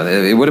 right? Yeah,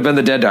 it would have been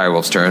the dead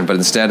direwolf's turn, but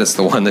instead it's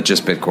the one that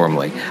just bit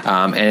Gormley.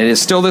 And it is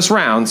still this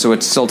round, so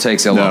it still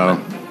takes Ill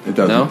Omen. It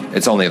doesn't. No?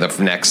 It's only the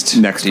next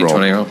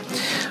D20 roll.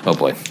 Oh,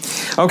 boy.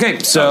 Okay,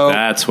 so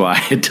that's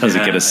why it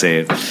doesn't get a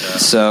save.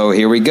 So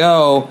here we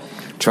go.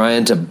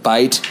 Trying to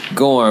bite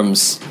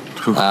Gorms.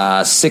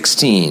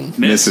 16.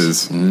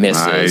 Misses.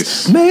 Misses.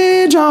 Nice.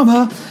 Mage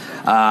armor.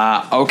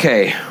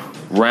 Okay,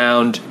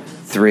 round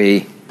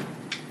 3.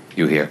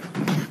 You hear.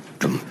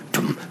 Dum,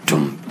 dum,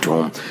 dum,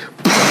 dum.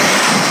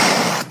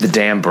 the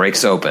dam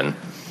breaks open.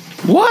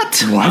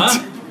 What?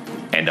 Huh?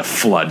 And a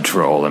flood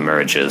troll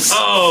emerges.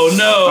 Oh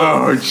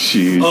no! Oh,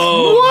 jeez.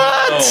 Oh,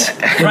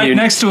 What? no. Right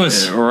next to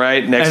us.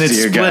 Right next And to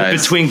it's you split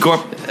guys. between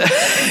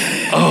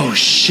Oh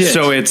shit!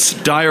 So it's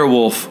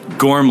Direwolf,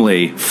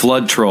 Gormley,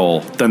 Flood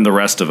Troll, then the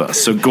rest of us.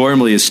 So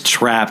Gormley is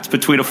trapped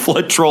between a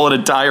Flood Troll and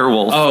a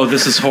Direwolf. oh,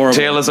 this is horrible.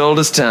 Tale as old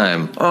as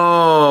time.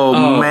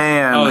 Oh,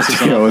 man. Oh, this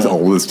is It was awful.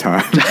 old as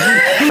time.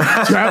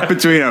 Trapped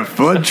between a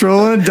flood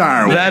troll and a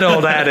direwolf. That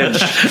old adage.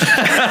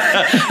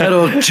 That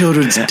old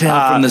children's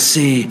tale from the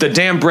sea. The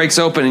dam breaks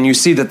open, and you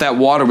see that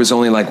water was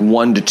only like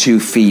 1 to 2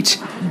 feet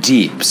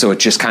deep. So it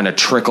just kind of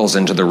trickles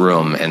into the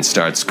room and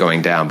starts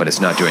going down, but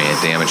it's not doing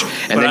any damage.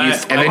 And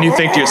then you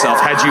think to yourself,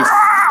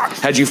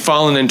 had you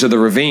fallen into the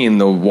ravine,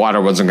 the water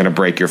wasn't going to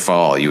break your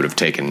fall. You would have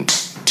taken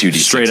 2d6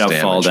 Straight up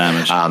fall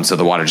damage. So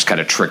the water just kind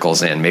of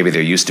trickles in. Maybe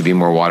there used to be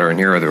more water in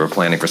here, or they were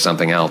planning for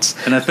something else.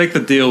 And I think the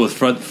deal with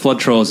flood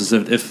trolls is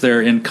that if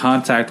they're in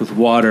contact with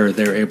water,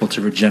 they're able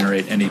to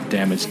regenerate any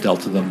damage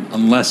dealt to them,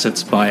 unless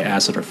it's by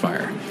acid or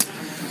fire.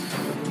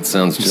 It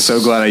sounds just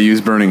So glad I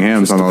used burning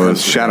hands on all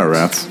those shadow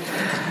rats.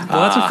 Well,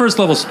 that's a first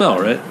level spell,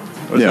 right?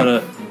 Or is Yeah.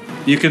 that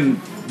you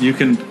can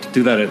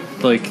do that at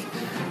like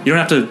you don't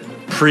have to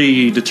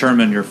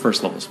predetermine your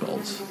first level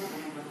spells.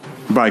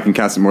 But I can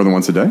cast it more than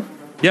once a day?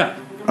 Yeah.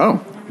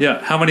 Oh.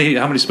 Yeah. How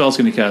many spells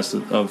can you cast?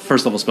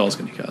 First level spells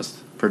can you cast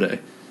per day?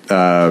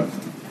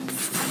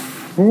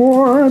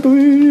 4, I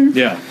believe.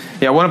 Yeah.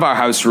 Yeah, one of our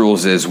house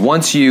rules is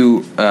once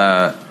you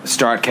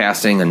start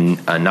casting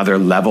another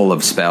level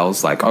of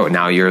spells, like, oh,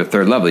 now you're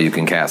 3rd level, you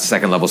can cast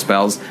 2nd level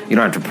spells, you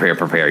don't have to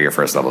prepare your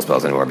 1st level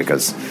spells anymore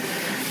because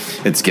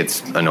it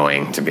gets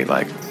annoying to be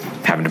like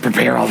having to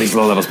prepare all these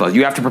low level spells.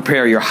 You have to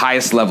prepare your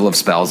highest level of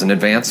spells in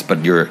advance, but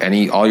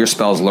all your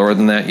spells lower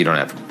than that, you don't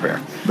have to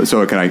prepare. But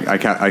so can I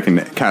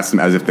can cast them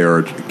as if they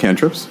were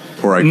cantrips?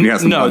 Or I can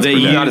cast them once per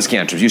day? Not as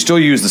cantrips. You still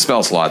use the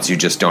spell slots, you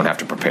just don't have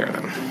to prepare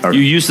them. Okay.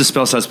 You use the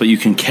spell slots, but you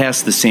can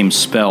cast the same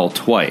spell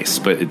twice,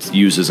 but it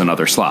uses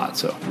another slot.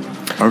 So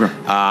Okay.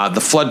 The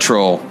flood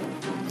troll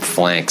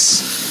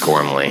flanks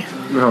Gormley.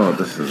 Oh,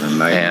 this is a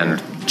nightmare.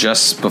 And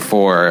just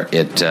before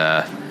it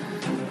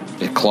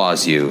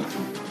claws you,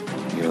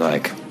 you're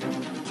like,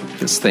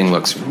 this thing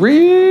looks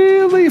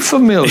really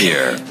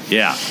familiar.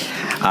 yeah.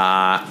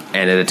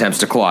 And it attempts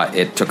to claw.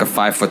 It took a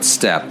 5-foot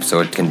step, so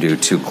it can do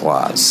 2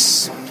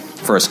 claws.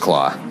 First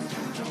claw,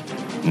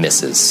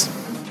 misses.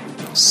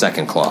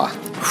 Second claw,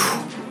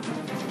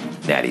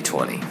 natty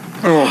 20.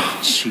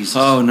 Jesus.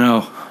 Oh,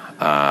 no.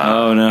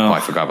 Oh, no. Oh, I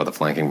forgot about the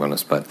flanking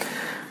bonus, but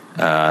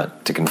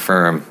to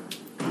confirm...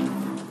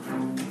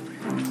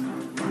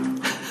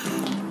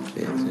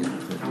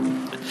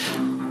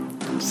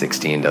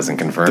 16 doesn't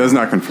confirm. Does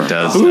not confirm.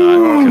 Does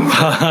not confirm.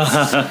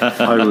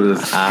 I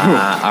was.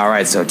 All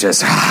right, so it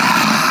just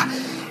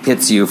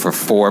hits you for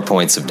 4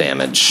 points of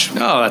damage.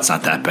 Oh, that's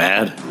not that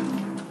bad.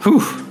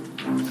 Whew.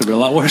 Could be a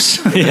lot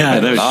worse. Yeah,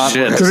 no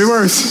shit. Could be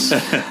worse.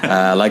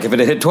 Like if it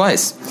had hit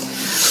twice.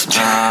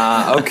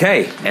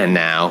 Okay, and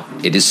now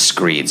it is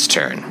Skreed's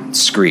turn.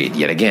 Skreed,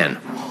 yet again,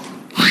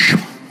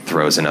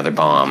 throws another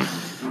bomb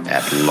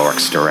at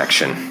Lork's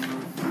direction,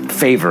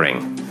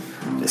 favoring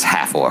this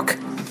half-orc.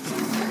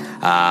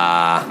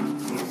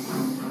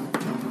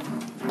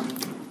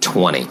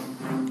 20.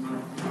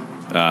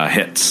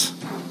 Hits.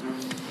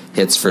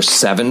 Hits for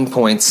 7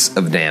 points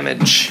of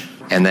damage.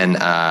 And then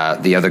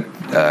the other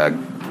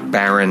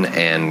Baron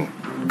and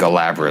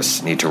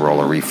Galabras need to roll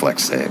a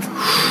reflex save.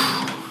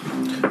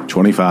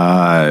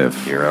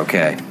 25. You're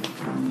okay.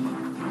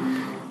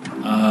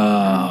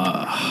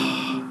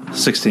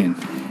 16.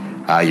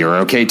 You're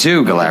okay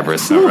too,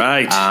 Galabras. All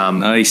right.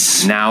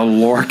 Nice. Now,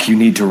 Lork, you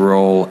need to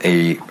roll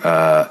a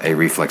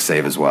reflex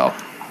save as well.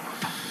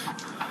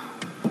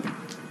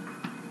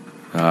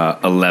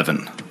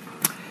 11.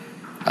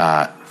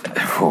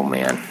 Oh,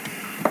 man.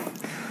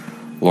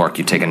 Lork,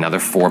 you take another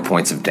 4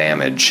 points of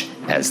damage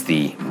as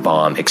the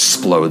bomb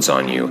explodes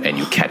on you and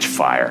you catch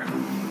fire.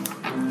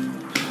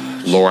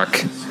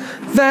 Lork.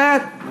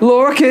 That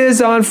Lork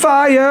is on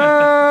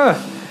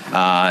fire!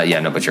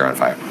 But you're on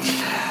fire.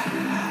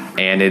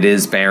 And it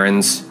is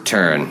Baron's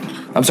turn.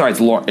 I'm sorry,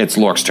 it's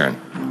Lork's turn.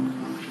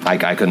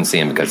 I couldn't see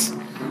him because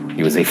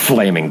he was a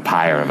flaming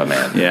pyre of a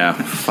man. Yeah,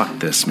 fuck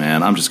this,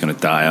 man. I'm just going to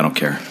die. I don't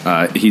care.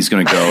 He's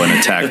going to go and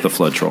attack the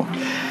flood troll.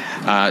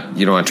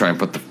 You don't want to try and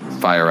put the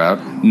fire out?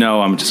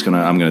 No, I'm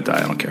gonna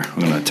die. I don't care. I'm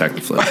gonna attack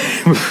the flood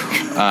troll.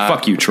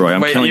 Fuck you, Troy.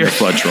 I'm killing the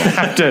flood troll.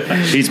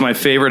 He's my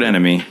favorite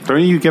enemy.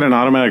 Don't you get an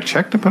automatic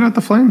check to put out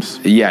the flames?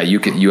 Yeah,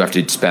 you have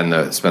to spend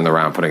the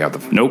round putting out the...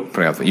 Nope.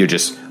 You're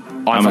just...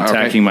 I'm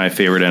attacking my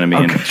favorite enemy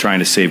and trying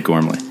to save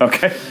Gormley.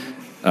 Okay.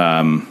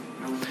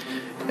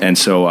 And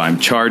so I'm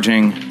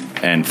charging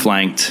and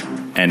flanked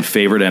and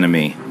favorite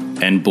enemy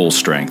and bull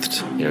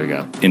strengthed. Here we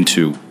go.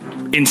 Into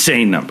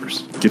insane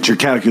numbers. Get your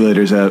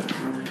calculators out.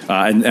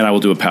 And I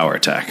will do a power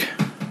attack.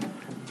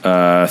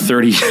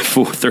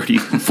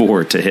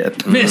 34 to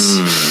hit. Miss.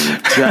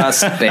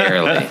 Just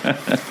barely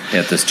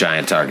hit this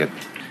giant target.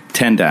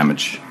 10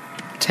 damage.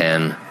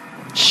 10.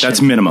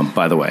 That's minimum,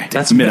 by the way.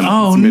 That's minimum.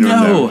 Oh, minimum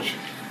no. damage.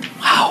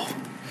 Wow.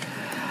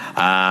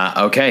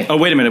 Okay. Oh,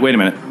 wait a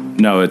minute.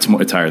 No, it's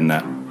higher than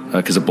that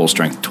because of bull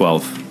strength.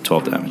 12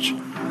 damage.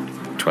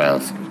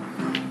 12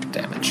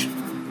 damage.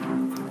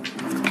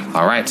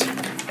 All right.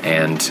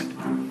 And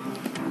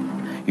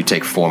you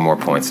take 4 more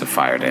points of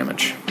fire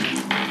damage.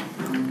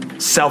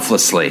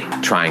 Selflessly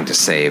trying to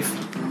save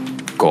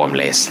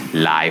Gormley's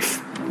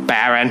life.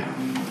 Baron.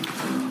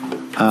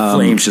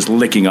 Flames just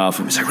licking off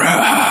him. He's like,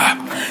 "Rah!"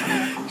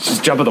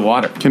 Just jump in the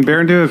water. Can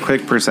Baron do a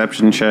quick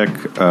perception check,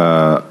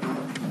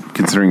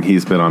 considering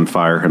he's been on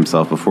fire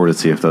himself before, to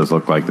see if those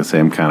look like the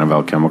same kind of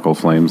alchemical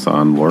flames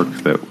on Lork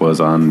that was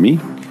on me?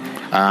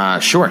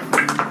 Sure.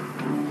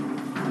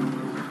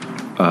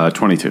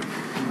 22.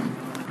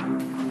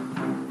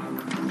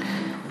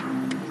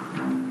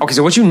 Okay,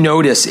 so what you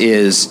notice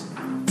is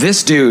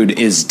this dude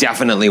is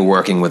definitely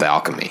working with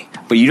alchemy,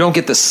 but you don't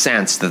get the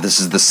sense that this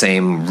is the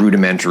same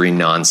rudimentary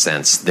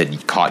nonsense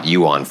that caught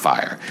you on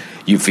fire.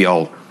 You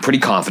feel pretty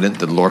confident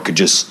that Lork could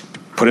just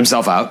put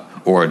himself out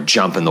or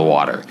jump in the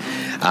water.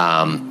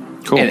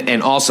 Cool.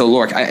 And also,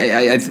 Lork,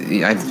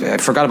 I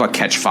forgot about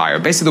catch fire.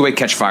 Basically, the way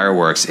catch fire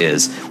works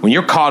is when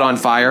you're caught on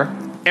fire,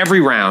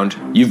 every round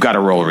you've got to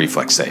roll a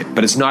reflex save,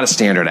 but it's not a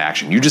standard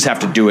action. You just have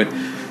to do it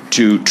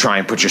to try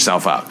and put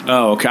yourself up.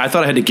 Oh, okay. I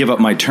thought I had to give up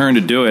my turn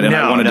to do it, and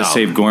I wanted to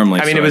save Gormley.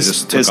 I mean, so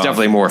it's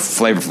definitely more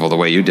flavorful the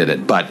way you did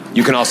it, but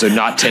you can also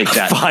not take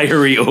that.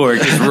 Fiery orc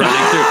just running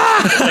through.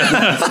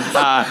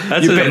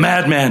 That's a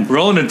madman.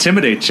 Roll an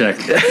intimidate check.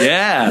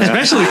 Yeah.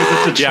 Especially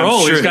because it's a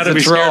troll. He's got to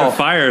be scared of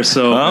fire.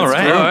 So all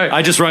right.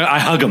 I just run. I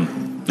hug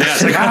him. Yeah,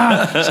 it's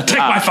like, take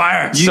my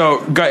fire.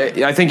 So,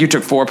 I think you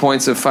took 4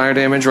 points of fire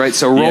damage, right?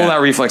 So roll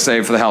that reflex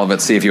save for the hell of it,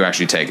 see if you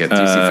actually take it.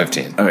 DC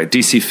 15. All right,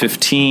 DC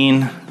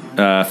 15.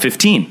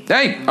 15.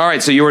 Hey, all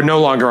right, so you are no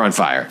longer on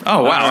fire.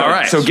 Oh, wow, all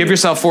right. So give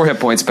yourself 4 hit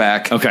points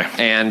back. Okay.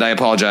 And I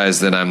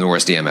apologize that I'm the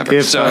worst DM ever.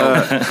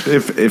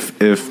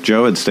 If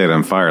Joe had stayed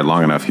on fire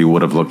long enough, he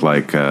would have looked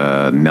like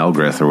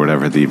Nelgrith or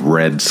whatever the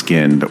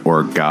red-skinned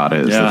orc god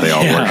is that they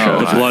all worship.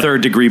 With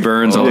third-degree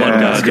burns. You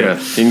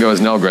can go as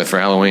Nelgrith for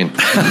Halloween.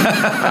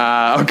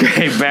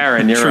 Okay,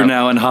 Baron, you're True up.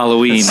 now in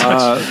Halloween.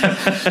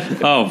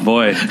 Oh,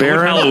 boy. What would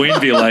Halloween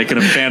be like in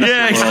a fantasy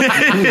world?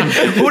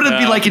 What would it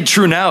be like in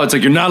True Now? It's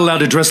like you're not allowed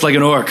to dress like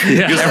an orc.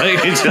 Yeah.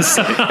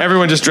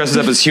 Everyone just dresses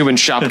up as human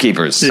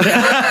shopkeepers. It's the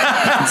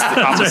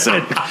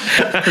opposite.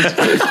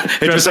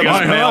 They dress up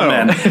as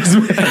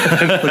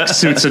mailmen. Like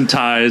suits and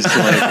ties to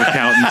like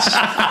accountants.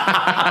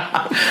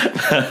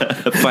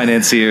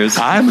 Financiers.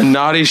 I'm a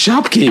naughty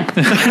shopkeep.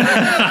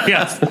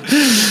 Yes.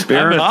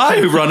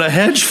 I run a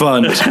hedge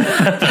fund.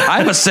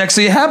 I'm a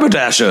sexy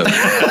haberdasher.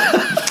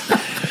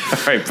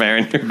 All right,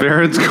 Baron.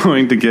 Baron's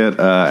going to get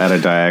at a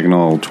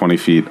diagonal 20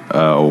 feet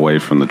away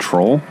from the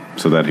troll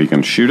so that he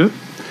can shoot it.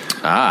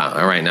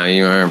 All right. Now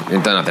you are.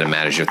 Not that it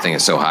matters. Your thing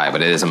is so high,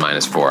 but it is a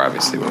 -4,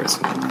 obviously. Whereas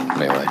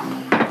melee.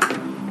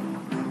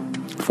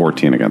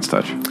 14 against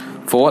touch.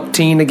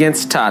 14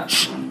 against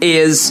touch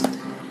is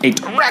a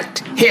direct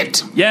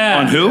hit. Yeah.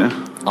 On who?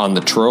 On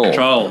the troll.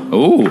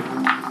 Ooh.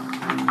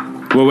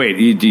 Well, wait.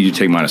 You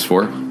take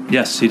 -4?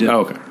 Yes, he did.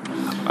 Oh, okay.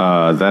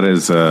 That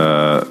is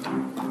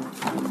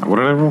what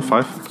did I roll?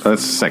 5?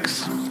 That's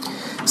 6.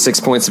 6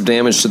 points of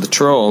damage to the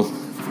troll.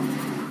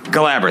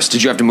 Galabras,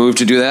 did you have to move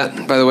to do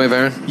that, by the way,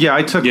 Baron? Yeah,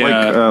 I took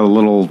like a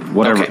little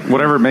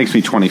whatever makes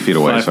me 20 feet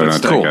away. 5 so I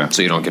don't Cool. take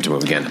So you don't get to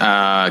move again.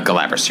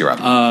 Galabras, you're up.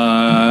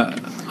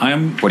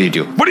 What do you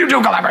do? What do you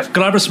do, Galabras?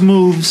 Galabras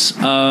moves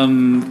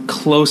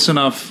close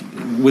enough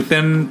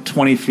within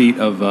 20 feet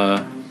of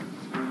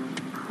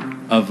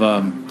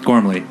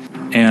Gormley,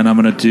 and I'm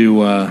gonna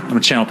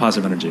channel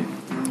positive energy.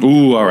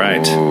 Ooh, all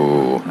right.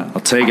 Ooh.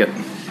 I'll take it.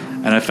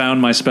 And I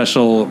found my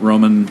special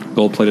Roman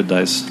gold-plated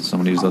dice, so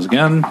I'm gonna use those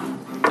again.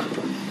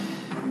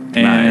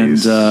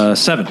 And Nice.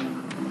 7.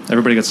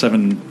 Everybody gets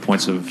 7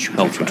 points of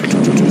health back.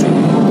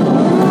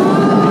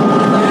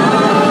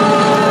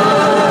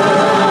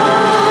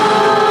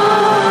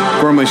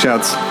 Gormley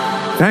shouts,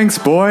 "Thanks,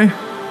 boy."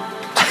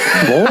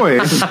 Boy.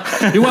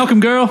 You're welcome,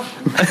 girl.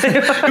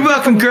 You're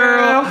welcome,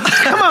 girl.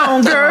 Come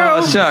on,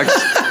 girl. Oh, shucks.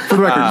 For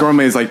the record,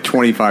 Gormley is like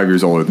 25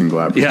 years older than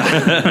Galabras.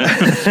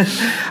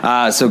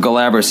 Yeah. So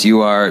Galabras,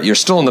 you're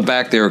still in the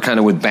back there, kind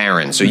of with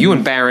Baron. So you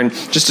and Baron,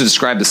 just to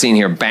describe the scene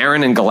here,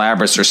 Baron and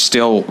Galabras are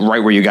still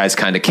right where you guys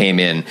kind of came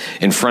in.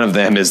 In front of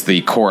them is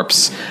the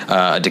corpse,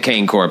 a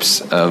decaying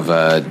corpse of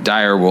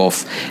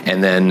Direwolf,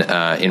 and then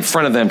in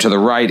front of them to the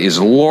right is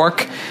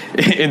Lork.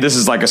 And this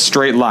is like a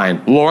straight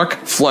line: Lork,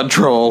 Flood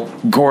Troll,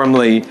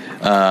 Gormley,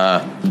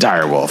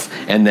 Direwolf,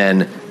 and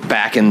then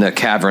back in the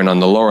cavern on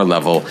the lower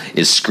level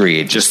is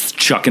Skreed, Just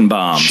chucking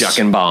bombs.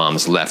 chucking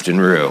bombs left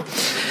and rue.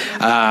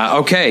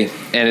 Okay,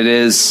 and it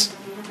is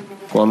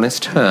Gormley's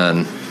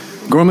turn.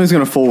 Gormley's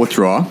going to full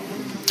withdraw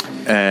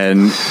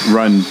and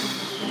run.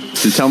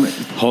 So tell me.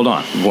 Hold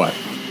on. What?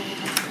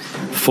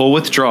 Full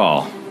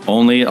withdrawal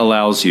only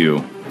allows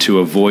you to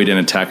avoid an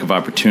attack of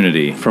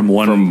opportunity From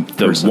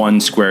the person.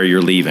 one square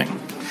you're leaving.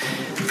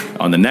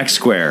 On the next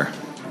square,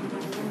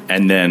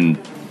 and then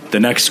the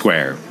next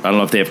square. I don't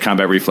know if they have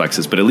combat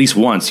reflexes, but at least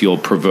once you'll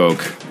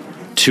provoke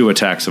 2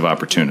 attacks of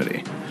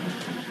opportunity.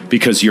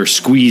 because you're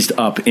squeezed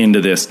up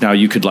into this. Now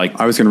you could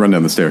I was going to run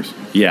down the stairs.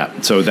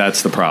 Yeah, so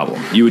that's the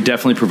problem. You would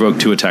definitely provoke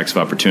 2 attacks of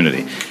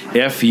opportunity.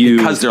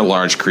 Because they're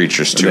large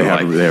creatures too. They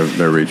have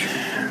their reach.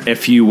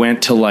 If you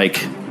went to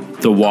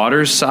the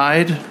water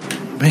side,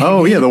 maybe,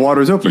 oh yeah, the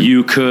water's open.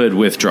 You could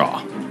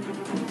withdraw.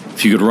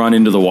 If you could run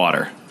into the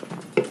water.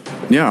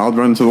 Yeah, I'll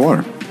run into the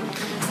water.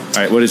 All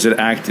right, what does it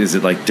act? Is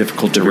it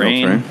difficult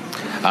terrain?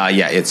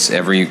 Yeah, it's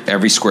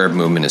every square of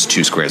movement is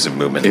 2 squares of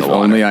movement in If the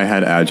water. only I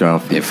had agile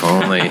feet. If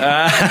only. All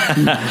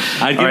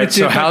right,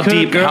 so how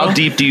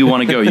deep do you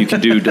want to go? You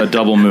can do a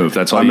double move.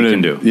 That's all you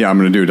can do. Yeah, I'm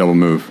going to do a double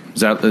move.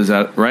 Is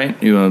that right?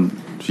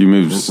 She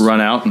moves.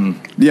 Run out and...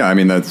 Yeah, I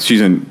mean,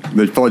 she's in...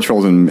 The Flood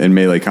Troll's in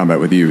melee combat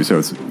with you, so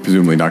it's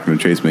presumably not going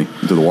to chase me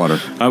into the water.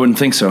 I wouldn't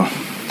think so.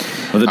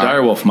 Well, the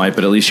direwolf might,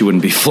 but at least you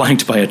wouldn't be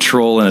flanked by a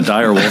troll and a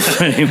direwolf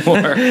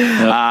anymore.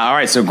 All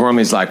right, so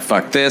Gormley's like,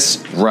 fuck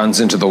this, runs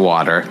into the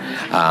water.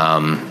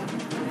 And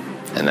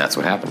that's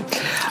what happened.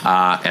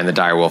 And the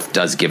direwolf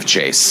does give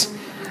chase.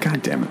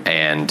 God damn it.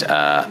 And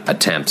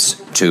attempts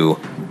to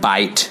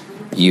bite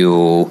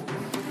you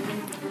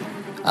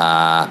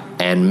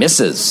and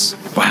misses.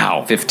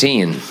 Wow.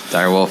 15.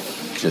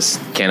 Direwolf just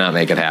cannot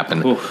make it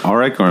happen. Oof. All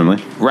right,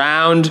 Gormley.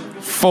 Round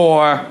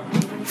 4,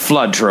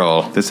 Flood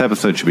Troll. This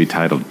episode should be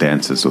titled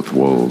Dances with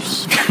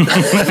Wolves. That's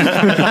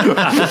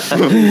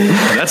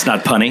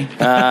not punny.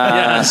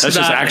 That's just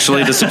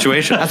actually the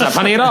situation. That's not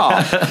funny at all.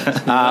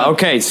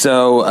 Okay,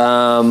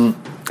 so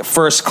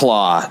first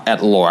claw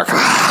at Lork.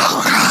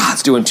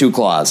 It's doing 2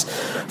 claws.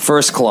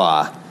 First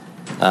claw,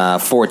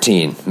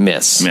 14,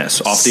 miss.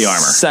 Miss, off the armor.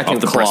 Second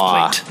off the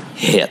claw breastplate.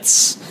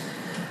 hits.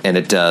 And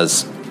it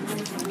does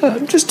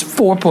just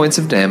 4 points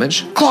of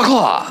damage. Claw,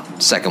 claw.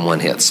 Second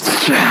one hits.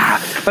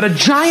 But a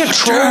giant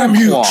troll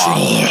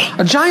claw.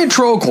 A giant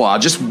troll claw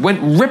just went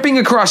ripping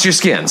across your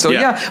skin. So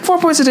yeah 4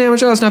 points of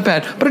damage. Oh, that's not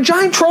bad. But a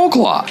giant troll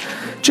claw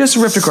just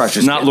ripped across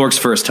your skin. Not Lork's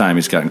first time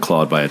he's gotten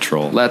clawed by a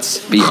troll.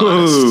 Let's be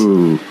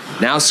honest.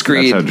 Now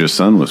Skreed That's how your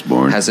son was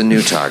born. has a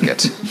new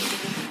target.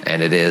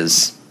 And it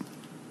is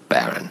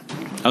Baron.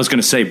 I was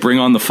going to say, bring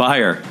on the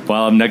fire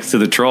while I'm next to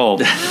the troll.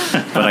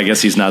 But I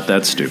guess he's not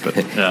that stupid.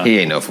 He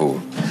ain't no fool.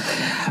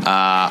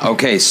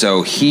 Okay,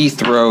 so he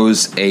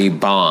throws a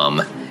bomb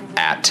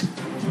at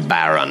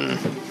Baron.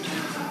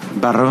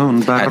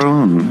 Baron. At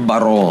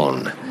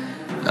Baron.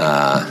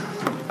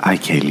 Ay,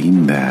 que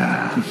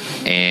linda.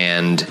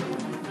 And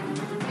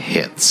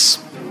hits.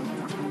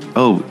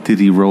 Oh, did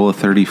he roll a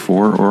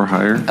 34 or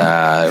higher?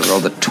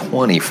 Rolled a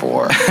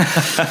 24.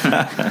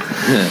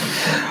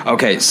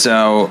 Okay,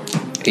 so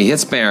he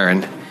hits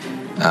Baron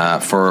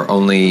for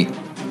only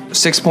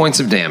 6 points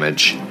of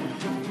damage,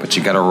 but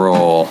you got to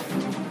roll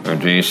a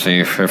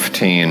DC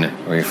 15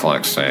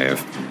 reflex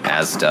save,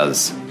 as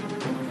does.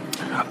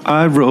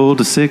 I rolled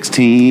a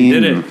 16.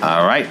 Did it.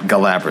 All right,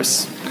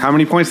 Galabras. How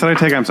many points did I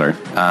take? I'm sorry.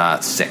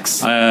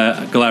 6.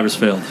 Galabras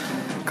failed.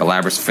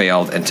 Galabras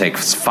failed and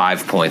takes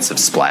 5 points of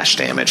splash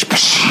damage.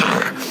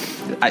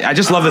 I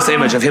just love this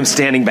image of him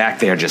standing back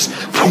there just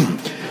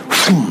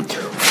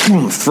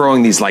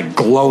throwing these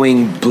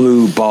glowing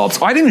blue bulbs.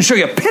 Oh, I didn't even show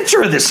you a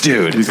picture of this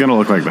dude. He's going to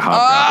look like the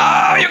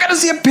hot. Oh, you got to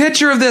see a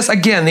picture of this.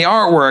 Again, the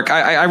artwork.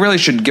 I really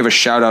should give a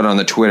shout out on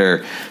the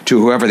Twitter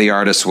to whoever the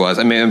artist was.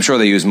 I mean, I'm sure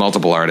they use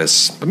multiple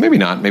artists, but maybe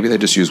not. Maybe they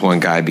just use one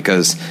guy,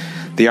 because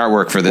the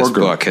artwork for this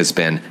book has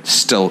been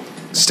still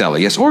stellar.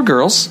 Yes, or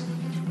girls.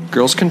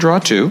 Girls can draw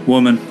too.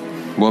 Woman.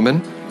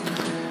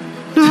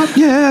 Not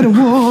yet a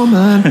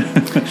woman.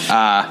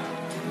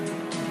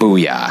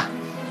 Booyah.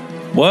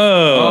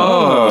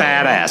 Whoa.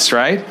 Badass,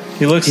 right?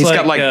 He looks He's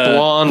like got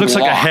blonde Looks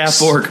like a locks.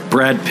 half-orc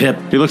Brad Pitt.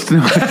 He looks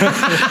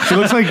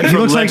like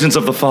Legends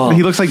of the Fall.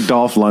 He looks like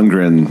Dolph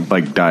Lundgren,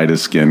 dyed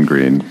his skin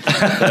green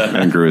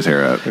and grew his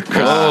hair out.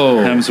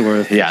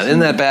 Hemsworth. Yeah, isn't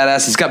that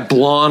badass? He's got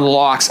blonde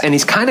locks, and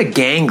he's kind of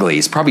gangly.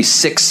 He's probably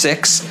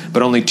 6'6",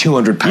 but only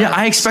 200 pounds. Yeah,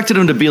 I expected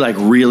him to be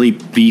really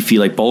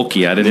beefy,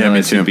 bulky. I didn't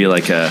realize he'd be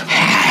like a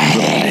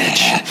little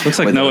bitch. Looks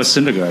like With Noah those-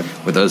 Syndergaard.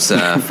 with those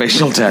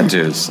facial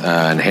tattoos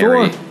and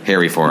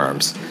hairy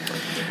forearms.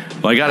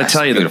 Well, I got to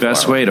tell you, the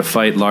best way to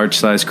fight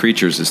large-sized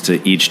creatures is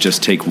to each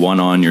just take one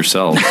on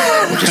yourself.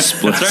 We'll just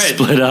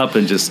split up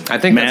and just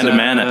man to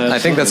man it. I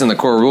think that's in the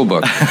core rule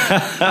book.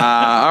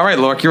 All right,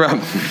 Lork, you're up.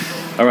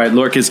 All right,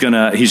 Lork is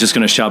he's just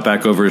gonna shout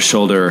back over his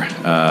shoulder.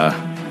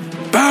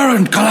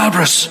 Baron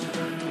Galabras,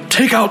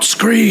 take out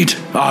Skreed.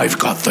 I've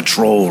got the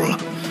troll.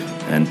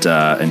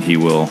 And he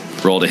will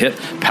roll to hit.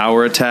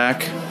 Power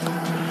attack.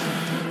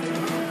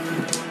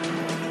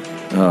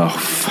 Oh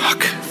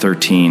fuck!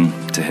 13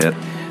 to hit.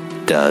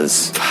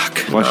 Does Fuck.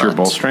 What's your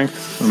bolt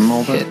strength and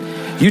all that?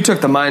 hit. You took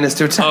the minus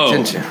to attack,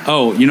 didn't you?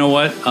 Oh, you know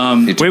what?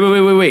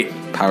 Wait.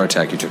 Power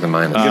attack, you took the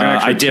minus.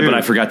 I did, but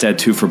I forgot to add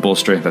 2 for bull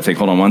strength. I think.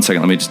 Hold on 1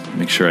 second. Let me just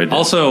make sure I did.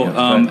 Also,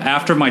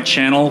 after my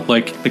channel,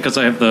 because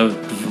I have the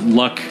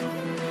luck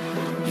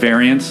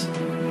variance,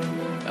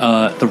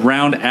 the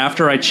round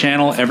after I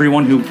channel,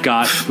 everyone who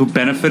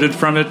benefited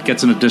from it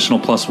gets an additional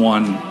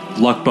 +1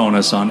 luck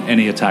bonus on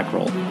any attack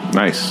roll.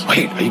 Nice.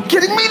 Wait, are you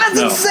kidding me? That's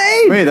No.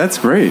 insane! Wait, that's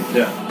great.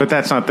 Yeah. But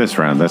that's not this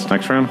round. That's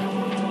next round?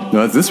 No,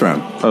 that's this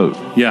round.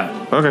 Oh, Yeah.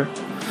 okay.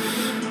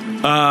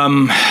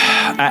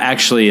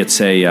 Actually,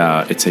 it's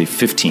a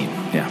 15.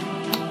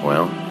 Yeah.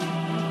 Well,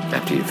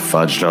 after you've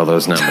fudged all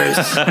those numbers,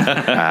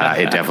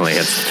 it definitely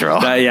hits the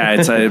troll. Yeah,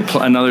 it's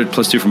another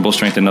 +2 from bull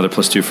strength, another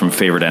 +2 from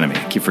favorite enemy.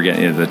 I keep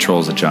forgetting the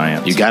troll's a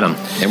giant. You got him.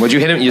 And would you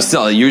hit him? You're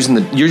still using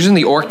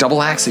the orc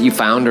double axe that you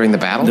found during the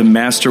battle? The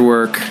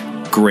Masterwork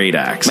Great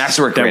Axe.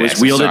 Masterwork that Great was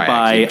Axe. wielded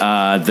Sorry,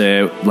 by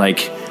the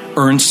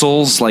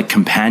Ernsel's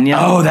companion.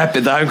 Oh,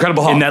 the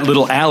Incredible Hulk. In that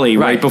little alley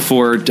right Right.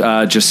 before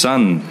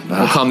Jason.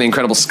 We'll call him the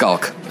Incredible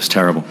Skulk. It's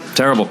terrible.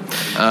 Terrible.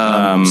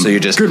 So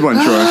you're just... Good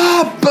one,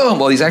 Troy. Boom!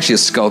 Well, he's actually a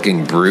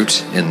skulking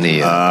brute in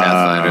the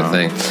Pathfinder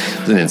thing.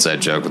 It's an inside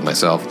joke with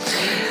myself.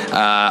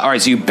 All right,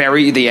 so you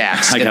bury the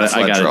axe in the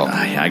flood troll.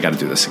 I got to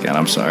do this again.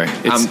 I'm sorry.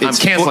 I'm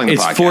canceling the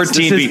podcast.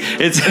 14.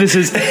 This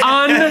is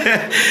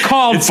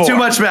uncalled It's for. too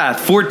much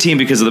math. 14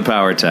 because of the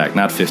power attack,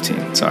 not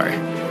 15. Sorry.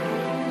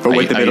 But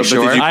wait, Are you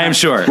sure? I am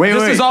sure. Wait,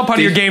 This wait, is all part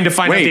of your Did- game to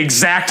find out wait. the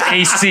exact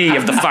AC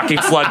of the fucking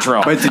flood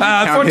troll. But did you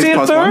count his 14,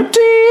 plus one?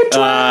 13,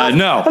 12,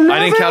 No, I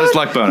didn't count his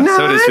luck bonus.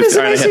 So it is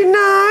 15. All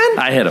right,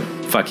 I hit him.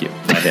 Fuck you.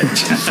 I hit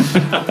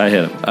him. I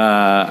hit him.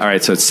 All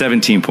right, so it's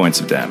 17 points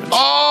of damage.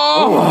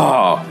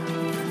 Oh!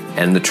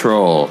 And the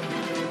troll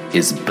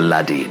is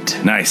bloodied.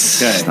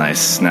 Nice. Okay.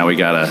 Nice. Now we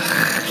gotta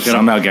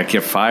somehow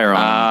get fire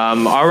on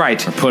him. All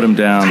right. Or put him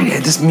down. Yeah,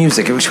 this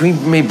music. Should we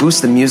maybe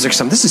boost the music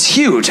some? This is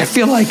huge. I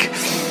feel like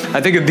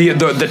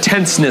the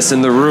tenseness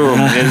in the room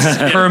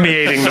is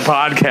permeating the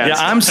podcast. Yeah,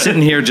 I'm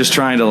sitting here just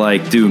trying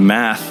to do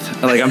math.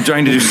 I'm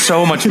trying to do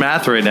so much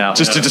math right now.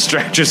 just to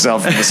distract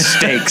yourself from the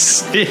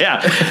stakes.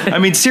 Yeah. I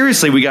mean,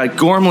 seriously, we got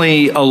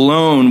Gormley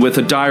alone with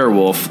a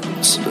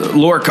direwolf,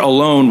 Lork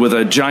alone with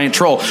a giant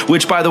troll,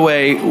 which, by the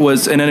way,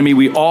 was an enemy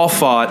we all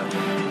fought,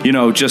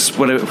 just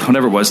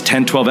whatever it was,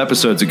 10, 12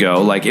 episodes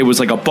ago. It was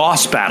like a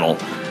boss battle.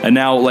 And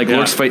now,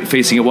 Lork's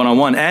facing it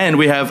one-on-one. And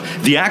we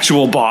have the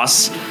actual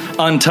boss,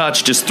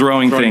 untouched, just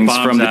throwing things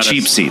bombs from the at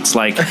cheap us. seats.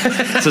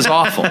 This is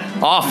awful.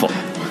 Awful.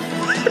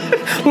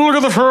 Look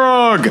at the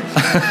frog.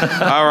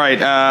 All right,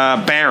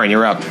 Baron,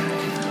 you're up.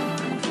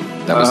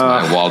 That was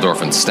my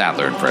Waldorf and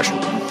Statler impression.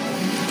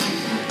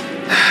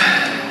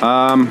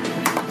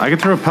 I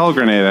could throw a pell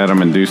grenade at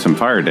him and do some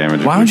fire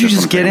damage. Why don't you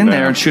just get in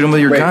there and shoot him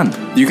with your gun?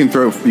 You can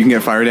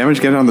get fire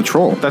damage. Get it on the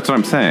troll. That's what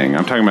I'm saying.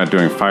 I'm talking about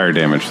doing fire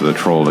damage to the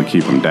troll to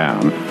keep him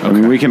down. I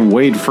mean, we can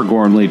wait for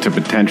Gormley to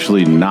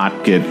potentially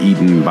not get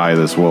eaten by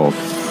this wolf.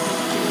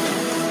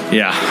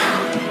 Yeah,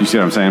 You see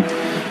what I'm saying?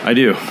 I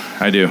do.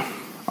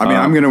 I mean,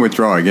 I'm going to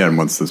withdraw again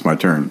once it's my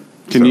turn.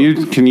 Can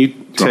you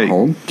take?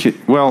 hold?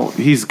 Well,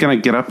 he's going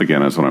to get up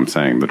again, is what I'm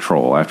saying. The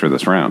troll after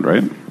this round,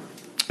 right?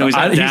 No, he's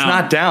not down. He's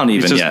not down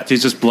even yet.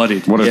 He's just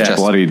bloodied. What does Yeah.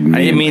 bloodied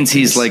mean? It means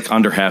he's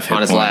under half hit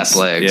On his points. last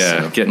legs,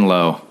 Yeah, so. getting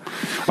low.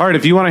 All right,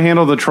 if you want to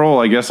handle the troll,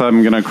 I guess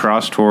I'm going to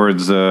cross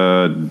towards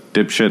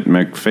dipshit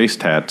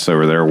McFacetats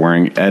over there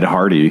wearing Ed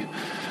Hardy.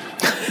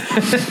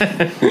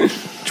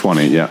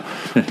 20, yeah.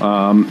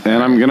 And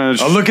I'm going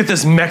to... Oh, look at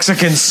this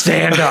Mexican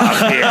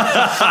standoff here.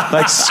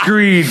 Like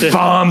Skreed,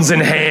 bombs in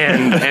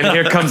hand, and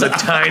here comes a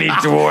tiny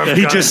dwarf.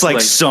 He just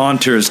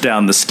saunters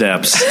down the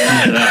steps.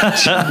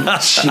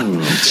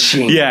 Ching,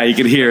 ching. Yeah, you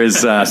can hear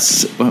his what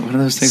are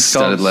those things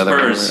Studded called?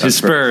 leather. Spurs. His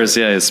spurs.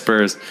 Yeah, his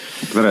spurs.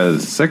 Is that a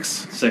 6?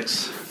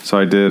 6. So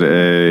I did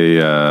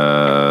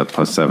a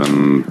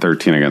 +7,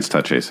 13 against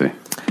touch AC.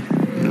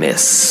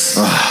 Miss.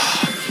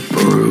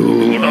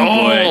 Oh,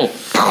 boy.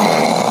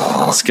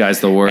 This guy's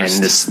the worst.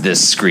 And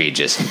this Skreed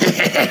just...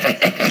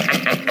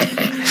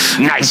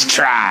 Nice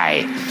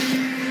try.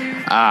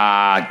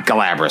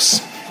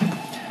 Galabras.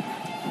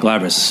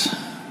 Glabrus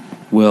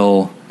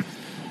will...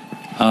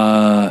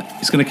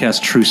 he's going to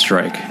cast True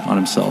Strike on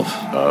himself.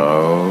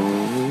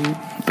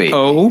 Baby.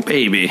 Oh,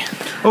 baby.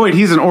 Oh, wait,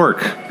 he's an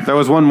orc. That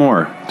was one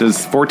more.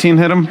 Does 14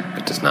 hit him?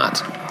 It does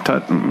not. All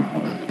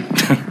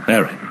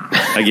right.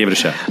 I gave it a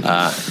shot.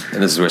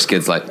 And this is where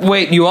Skid's like,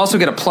 wait, you also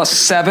get a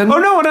 +7? Oh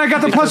no, and I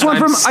got the Because +1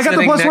 from I'm I got the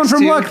sitting +1 next from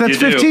to you? luck. That's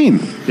You do. 15.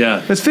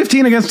 Yeah. That's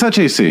 15 against touch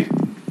AC.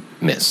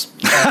 Miss.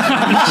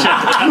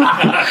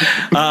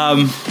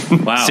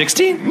 Wow.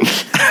 16?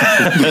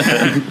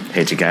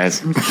 Hate you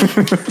guys.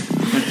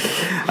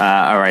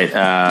 All right,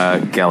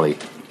 Gelly.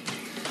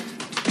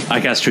 I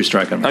cast True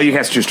Strike on him. Oh, you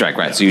cast True Strike,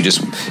 right. So you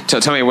just...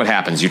 Tell me what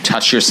happens. You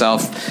touch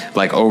yourself,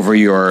 over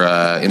your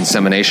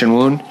insemination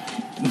wound?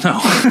 No.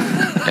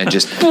 And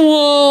just...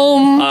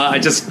 I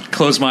just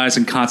close my eyes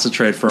and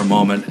concentrate for a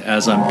moment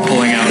as I'm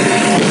pulling out.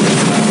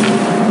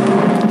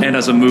 And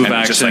as a move And it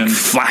action,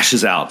 just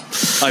flashes out.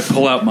 I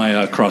pull out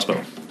my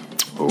crossbow.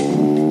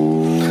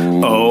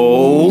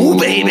 Oh,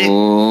 baby.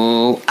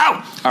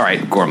 Ow! All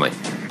right, Gormley.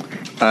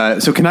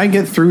 So can I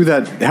get through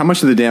that? How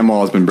much of the dam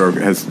wall has been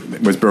broken?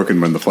 Was broken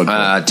when the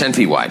flood? 10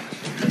 feet wide.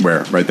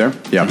 Where? Right there?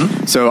 Yeah.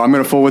 Mm-hmm. So I'm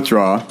going to full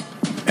withdraw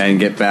and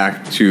get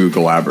back to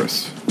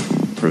Galabras,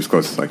 or as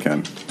close as I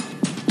can.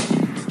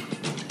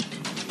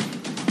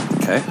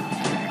 Okay.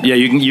 Yeah,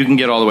 you can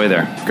get all the way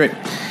there. Great.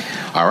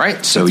 All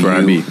right, so That's where I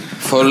you meet.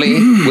 fully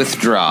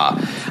withdraw.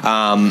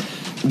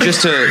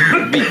 just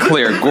to be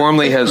clear,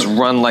 Gormley has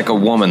run like a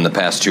woman the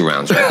past 2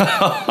 rounds. Right?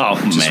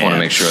 Just want to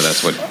make sure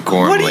that's what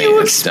Gormley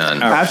has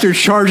done. After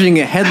charging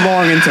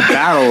headlong into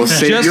battle,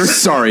 say you're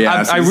sorry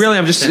ass.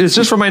 It's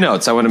just for my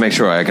notes. I want to make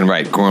sure I can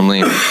write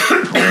Gormley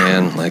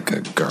ran like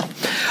a girl.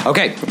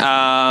 Okay.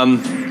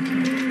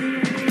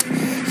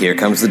 Here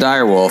comes the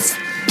direwolf.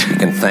 You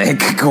can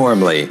thank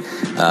Gormley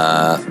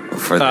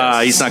for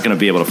this. He's not going to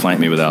be able to flank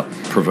me without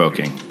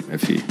provoking.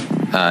 If he,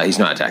 he's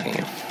not attacking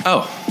you.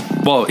 Oh,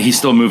 well, he's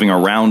still moving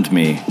around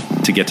me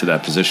to get to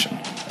that position.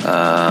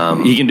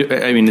 He can do.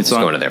 I mean, it's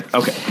going to there.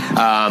 Okay,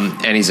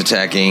 and he's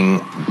attacking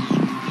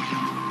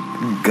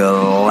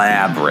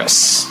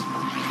Galabras.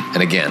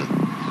 And again,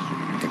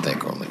 you can thank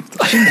Gormley.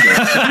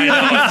 I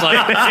know, it's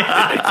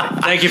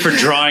like, thank you for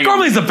drawing.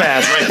 Gormley's the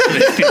best.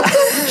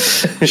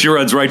 She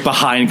runs right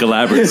behind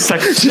Galabras.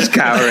 She's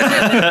cowering.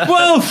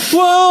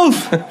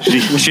 Wolf!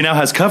 She now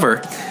has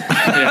cover.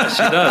 Yeah,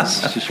 she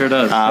does. She sure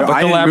does. But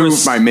I didn't move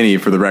my mini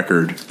for the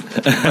record.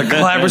 But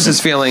Galabras is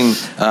feeling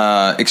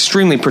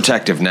extremely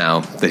protective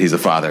now that he's a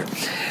father.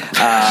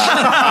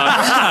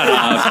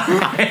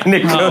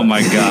 Oh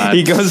my God.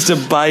 He goes to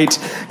bite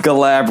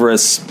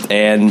Galabras,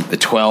 and the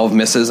 12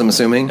 misses, I'm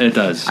assuming? It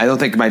does. I don't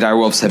think my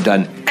direwolves have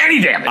done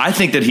any damage. I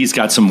think that he's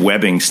got some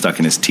webbing stuck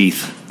in his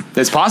teeth.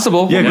 It's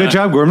possible. Yeah, good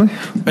job, Gormley.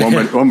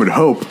 One would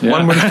hope. Yeah.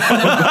 One would hope.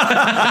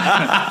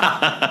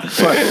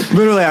 But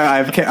literally,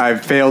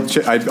 I've failed.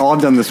 All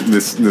I've done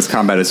this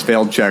combat is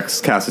failed checks,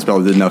 cast a spell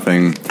that did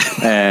nothing,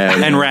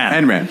 and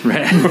ran. You're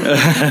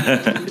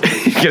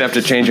gonna have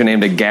to change your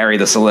name to Gary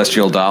the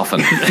Celestial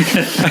Dolphin.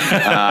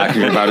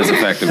 You're about as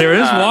effective. There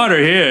is water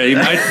here.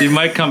 You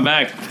might come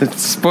back.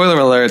 Spoiler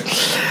alert.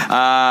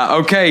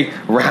 Okay,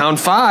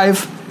 round 5.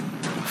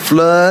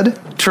 Flood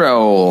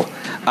Troll.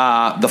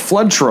 The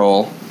Flood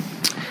Troll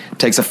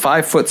takes a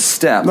 5-foot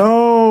step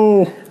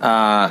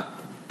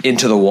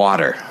into the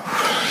water,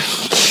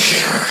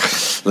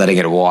 letting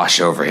it wash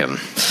over him,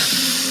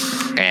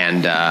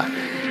 and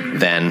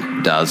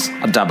then does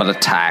a double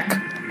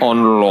attack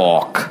on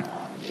Lork.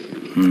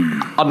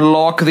 On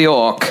Lork the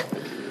Orc.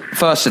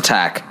 First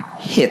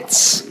attack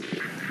hits.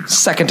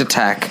 Second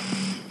attack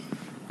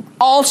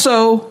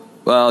also,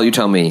 well, you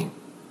tell me,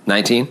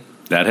 19?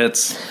 That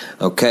hits.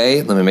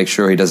 Okay, let me make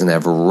sure he doesn't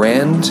have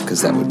Rend,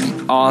 because that would be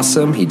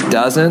awesome. He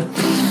doesn't.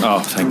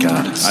 Oh, thank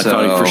God. I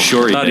thought for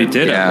sure he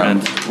did. Yeah.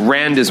 Rend.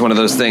 Rend is one of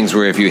those things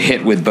where if you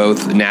hit with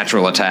both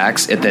natural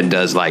attacks, it then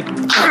does like,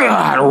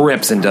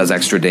 rips and does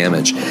extra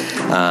damage.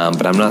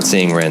 But I'm not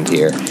seeing Rend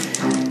here.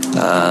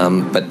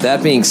 But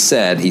that being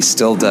said, he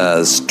still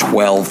does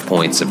 12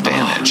 points of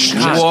damage.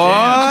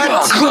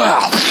 God.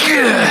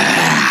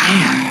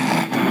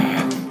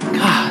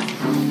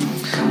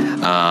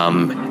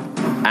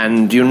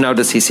 And you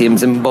notice he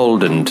seems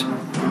emboldened,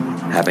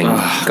 having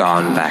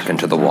gone back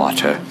into the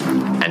water.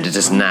 And it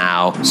is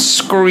now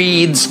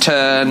Skreed's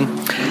turn.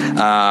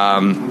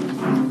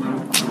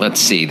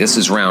 Let's see, this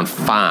is round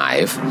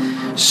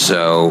 5.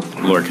 So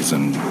Lork is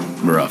in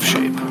rough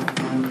shape.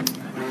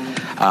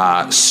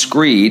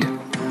 Skreed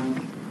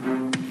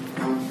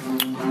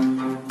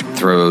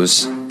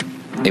throws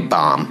a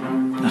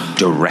bomb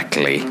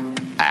directly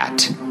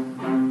at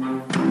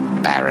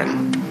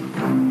Baron.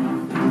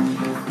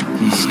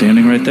 He's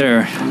standing right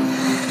there.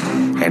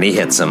 And he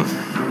hits him.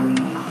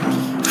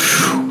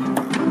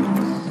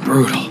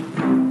 Brutal.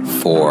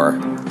 For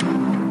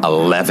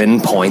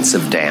 11 points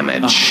of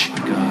damage. Oh,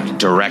 God.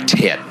 Direct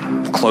hit.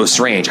 Close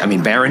range. I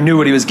mean, Baron knew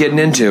what he was getting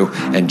into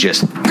and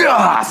just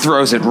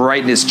throws it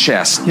right in his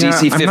chest. Yeah,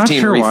 DC 15 I'm not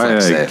sure reflex why I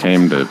save.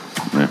 came to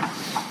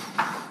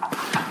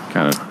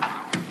kind of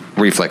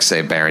Reflex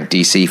save, Baron.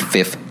 DC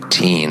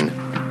 15,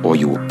 or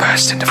you will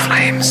burst into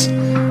flames.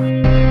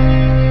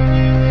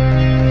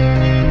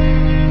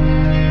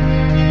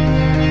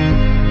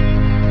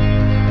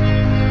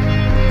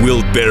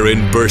 Will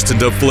Baron burst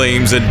into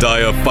flames and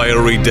die a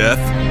fiery death?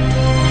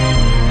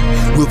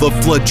 Will the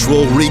Flood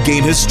Troll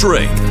regain his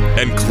strength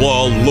and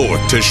claw Lork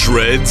to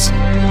shreds?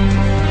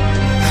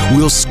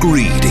 Will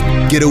Skreed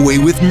get away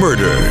with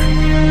murder?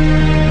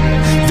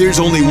 There's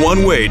only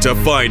one way to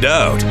find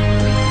out.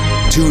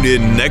 Tune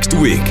in next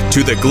week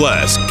to the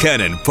Glass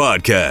Cannon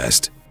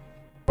Podcast.